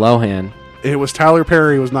gonna say Lohan. It was Tyler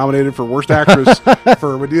Perry was nominated for worst actress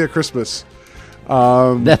for Medea Christmas.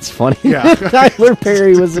 That's funny. Yeah. Tyler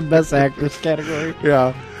Perry was the best actress category.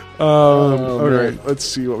 Yeah. All man. right. Let's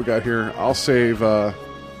see what we got here. I'll save. I'll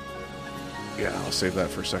save that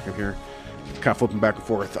for a second here. Kind of flipping back and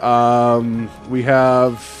forth. We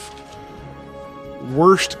have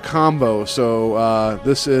worst combo. So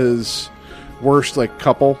this is worst like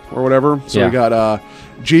couple or whatever. So Yeah. we got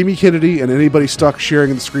Jamie Kennedy and anybody stuck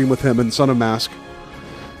sharing the screen with him in Son of Mask.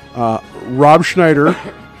 Rob Schneider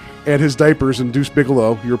and his diapers and Deuce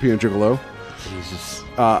Bigelow, European Gigolo. Jesus.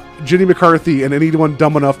 Jenny McCarthy and anyone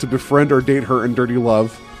dumb enough to befriend or date her in Dirty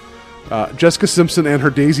Love. Jessica Simpson and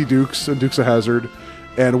her Daisy Dukes and Dukes of Hazzard.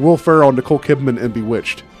 And Will Ferrell, Nicole Kidman, and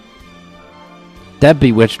Bewitched. That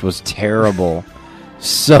Bewitched was terrible.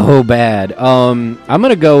 So bad. I'm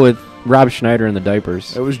gonna go with Rob Schneider and the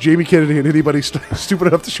diapers. It was Jamie Kennedy and anybody stupid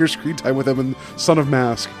enough to share screen time with him in Son of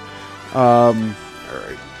Mask. All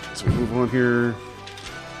right, so we move on here.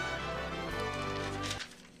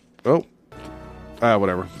 Oh,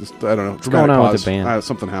 whatever. Just, I don't know. What's going on with the band?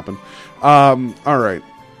 Something happened. All right.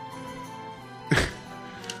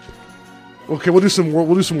 Okay, we'll do some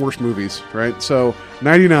worst movies, right? So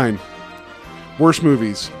 99 worst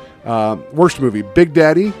movies. Worst movie: Big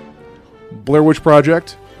Daddy, Blair Witch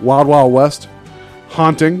Project, Wild Wild West,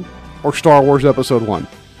 Haunting, or Star Wars Episode 1.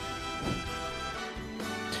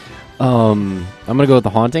 I'm gonna go with The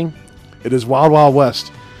Haunting. It is Wild Wild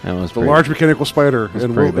West. That was The Large Mechanical Spider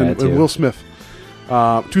and pretty bad, too. Will Smith.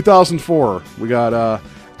 2004, we got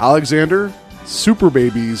Alexander, Super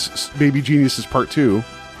Babies, Baby Geniuses Part 2,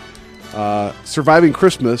 Surviving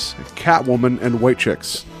Christmas, Catwoman, and White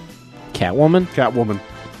Chicks. Catwoman.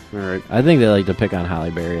 All right. I think they like to pick on Halle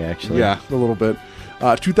Berry, actually. Yeah, a little bit.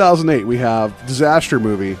 2008, we have Disaster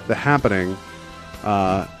Movie, The Happening,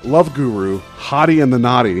 Love Guru, Hottie and the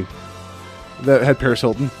Naughty. That had Paris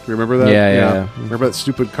Hilton. Remember that? Yeah. Remember that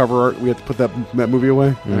stupid cover art? We had to put that movie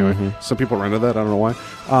away. Anyway, some people rented that. I don't know why.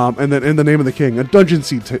 And then In the Name of the King, a Dungeon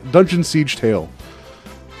Siege Tale.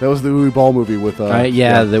 That was the Uwe Ball movie with.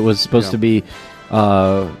 That was supposed to be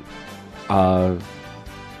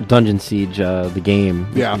Dungeon Siege, the game.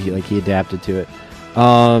 Yeah, he adapted to it.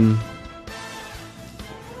 I'm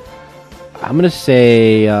gonna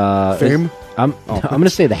say Fame. I'm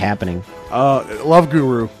gonna say The Happening. Love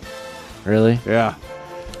Guru. Really? Yeah.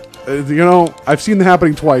 I've seen The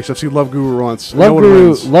Happening twice. I've seen Love Guru once.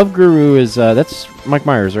 Love Guru is that's Mike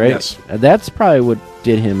Myers, right? Yes. That's probably what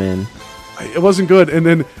did him in. It wasn't good, and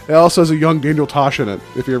then it also has a young Daniel Tosh in it.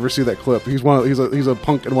 If you ever see that clip, he's a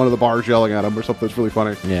punk in one of the bars yelling at him or something. That's really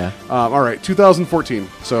funny. Yeah. All right, 2014.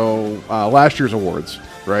 So last year's awards,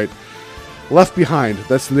 right? Left Behind.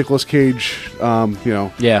 That's the Nicolas Cage.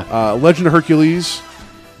 Yeah. Legend of Hercules.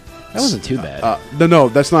 That wasn't too bad. No,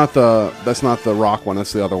 that's not the Rock one.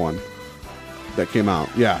 That's the other one that came out.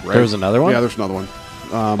 Yeah, right. There was another one. Yeah, there's another one.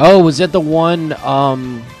 Was that the one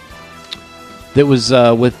that was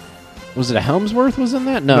with? Was it a Helmsworth? Was in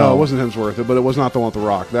that? No, it wasn't Hemsworth, but it was not the one with the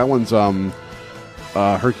Rock. That one's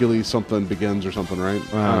Hercules something Begins or something, right?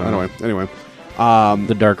 Anyway.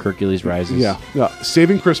 The Dark Hercules Rises. Yeah.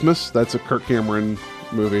 Saving Christmas. That's a Kirk Cameron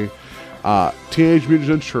movie. Teenage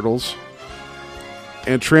Mutant Ninja Turtles.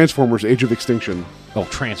 And Transformers: Age of Extinction. Oh,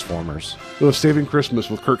 Transformers. It was Saving Christmas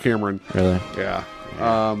with Kirk Cameron. Really? Yeah.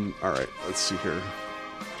 All right. Let's see here.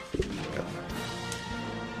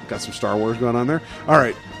 Got some Star Wars going on there. All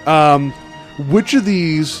right. Which of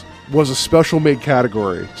these was a special made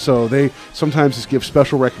category? So they sometimes just give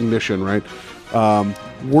special recognition, right?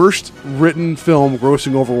 Worst written film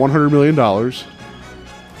grossing over $100 million.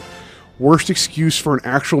 Worst excuse for an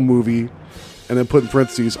actual movie, and then put in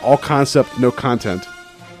parentheses, all concept, no content.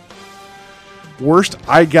 Worst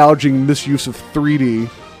eye-gouging misuse of 3D.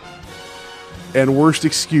 And worst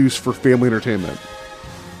excuse for family entertainment.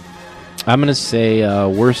 I'm going to say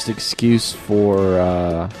worst excuse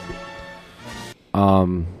for...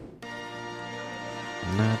 not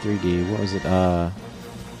 3D. What was it?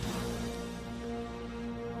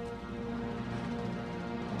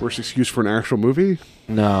 Worst excuse for an actual movie?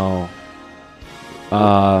 No.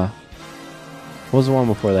 What was the one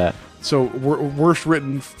before that? So, worst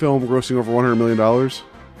written film grossing over $100 million.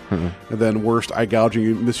 And then worst eye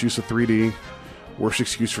gouging misuse of 3D. Worst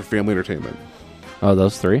excuse for family entertainment. Oh,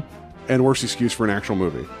 those three? And worst excuse for an actual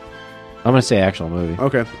movie. I'm going to say actual movie.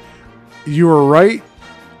 Okay. You were right.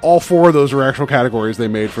 All four of those are actual categories they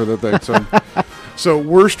made for the thing. So, so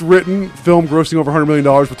worst written film grossing over $100 million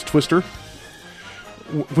with Twister.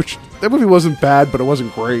 Which, that movie wasn't bad, but it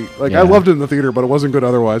wasn't great. Like, I loved it in the theater, but it wasn't good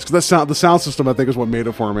otherwise. Because the sound system, I think, is what made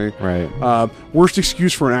it for me. Right. Worst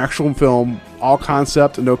excuse for an actual film, all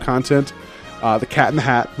concept and no content. The Cat in the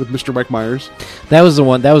Hat with Mr. Mike Myers. That was the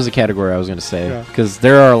one. That was the category I was going to say. Yeah. Because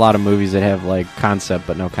there are a lot of movies that have, like, concept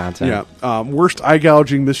but no content. Yeah. Worst eye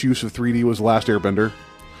gouging misuse of 3D was The Last Airbender.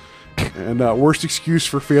 And worst excuse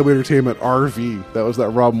for family entertainment, RV. That was that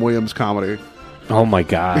Robin Williams comedy. Oh, my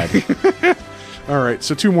God. All right,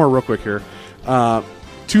 so two more real quick here.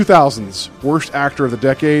 2000s, worst actor of the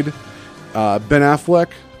decade, Ben Affleck,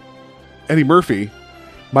 Eddie Murphy,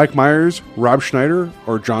 Mike Myers, Rob Schneider,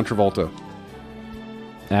 or John Travolta?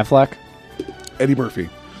 Affleck? Eddie Murphy.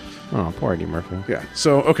 Oh, poor Eddie Murphy. Yeah,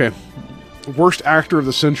 so, okay. Worst actor of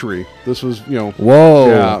the century. This was, Whoa.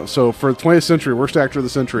 Yeah, so for the 20th century, worst actor of the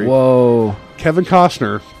century. Whoa. Kevin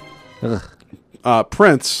Costner, Ugh.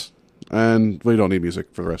 Prince, and we don't need music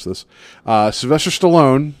for the rest of this. Sylvester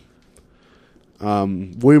Stallone,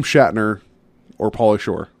 William Shatner, or Pauly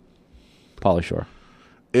Shore. Pauly Shore.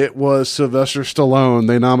 It was Sylvester Stallone.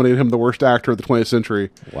 They nominated him the worst actor of the 20th century.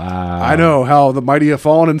 Wow. I know how the mighty have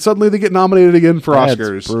fallen, and suddenly they get nominated again for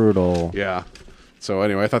Oscars. That's brutal. Yeah. So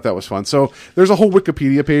anyway, I thought that was fun. So there's a whole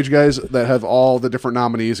Wikipedia page, guys, that have all the different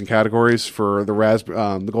nominees and categories for the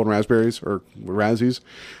Golden Raspberries or Razzies.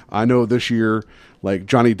 I know this year, like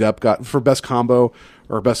Johnny Depp got for best combo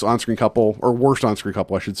or best on-screen couple or worst on-screen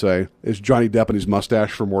couple, I should say, is Johnny Depp and his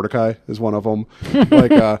mustache for Mordecai is one of them.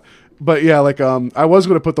 But yeah, I was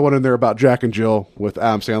going to put the one in there about Jack and Jill with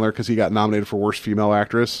Adam Sandler because he got nominated for worst female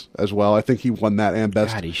actress as well. I think he won that and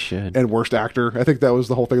best God, he should. and worst actor. I think that was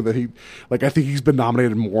the whole thing that I think he's been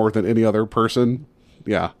nominated more than any other person.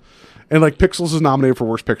 Yeah. And Pixels is nominated for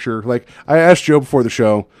worst picture. I asked Joe before the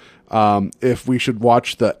show if we should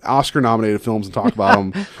watch the Oscar nominated films and talk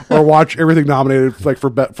about them or watch everything nominated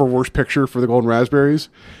for worst picture for the Golden Raspberries.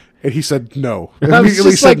 And he said no.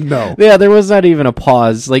 Immediately said no. Yeah, there was not even a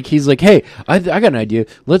pause. He's like, hey, I got an idea.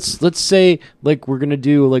 Let's say we're gonna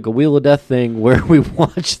do a Wheel of Death thing where we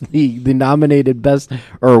watch the nominated best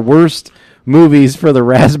or worst movies for the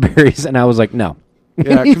Raspberries, and I was like, no.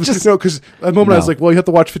 Yeah, because at the moment I was like, well, you have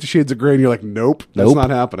to watch 50 Shades of Grey, and you're like, nope, that's not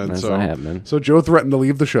happening. That's not happening. So Joe threatened to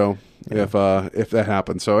leave the show if that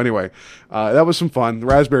happened. So anyway, that was some fun. The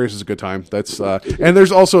Raspberries is a good time. That's and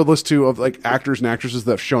there's also a list too of actors and actresses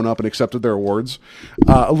that have shown up and accepted their awards.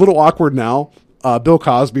 A little awkward now. Bill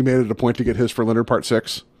Cosby made it a point to get his for Leonard Part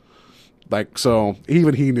 6. So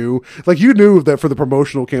even he knew, you knew that for the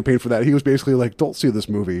promotional campaign for that, he was basically don't see this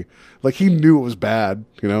movie. He knew it was bad,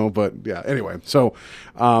 but yeah, anyway. So,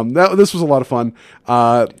 this was a lot of fun.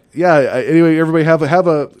 Anyway, everybody have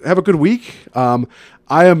a good week. I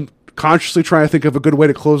am consciously trying to think of a good way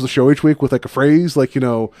to close the show each week with a phrase,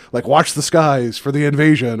 watch the skies for the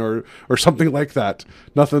invasion or something like that.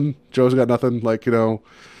 Nothing. Joe's got nothing,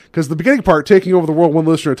 because the beginning part, taking over the world one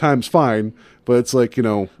listener at a time, is fine, but it's we're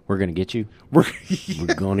going to get you. We're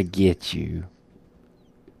going to get you.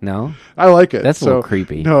 No? I like it. That's a little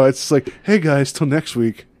creepy. No, it's hey guys, till next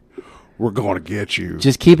week, we're going to get you.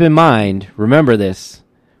 Just keep in mind, remember this,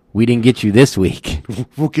 we didn't get you this week.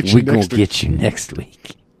 We'll get you next week. We're going to get you next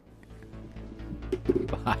week.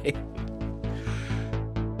 Bye.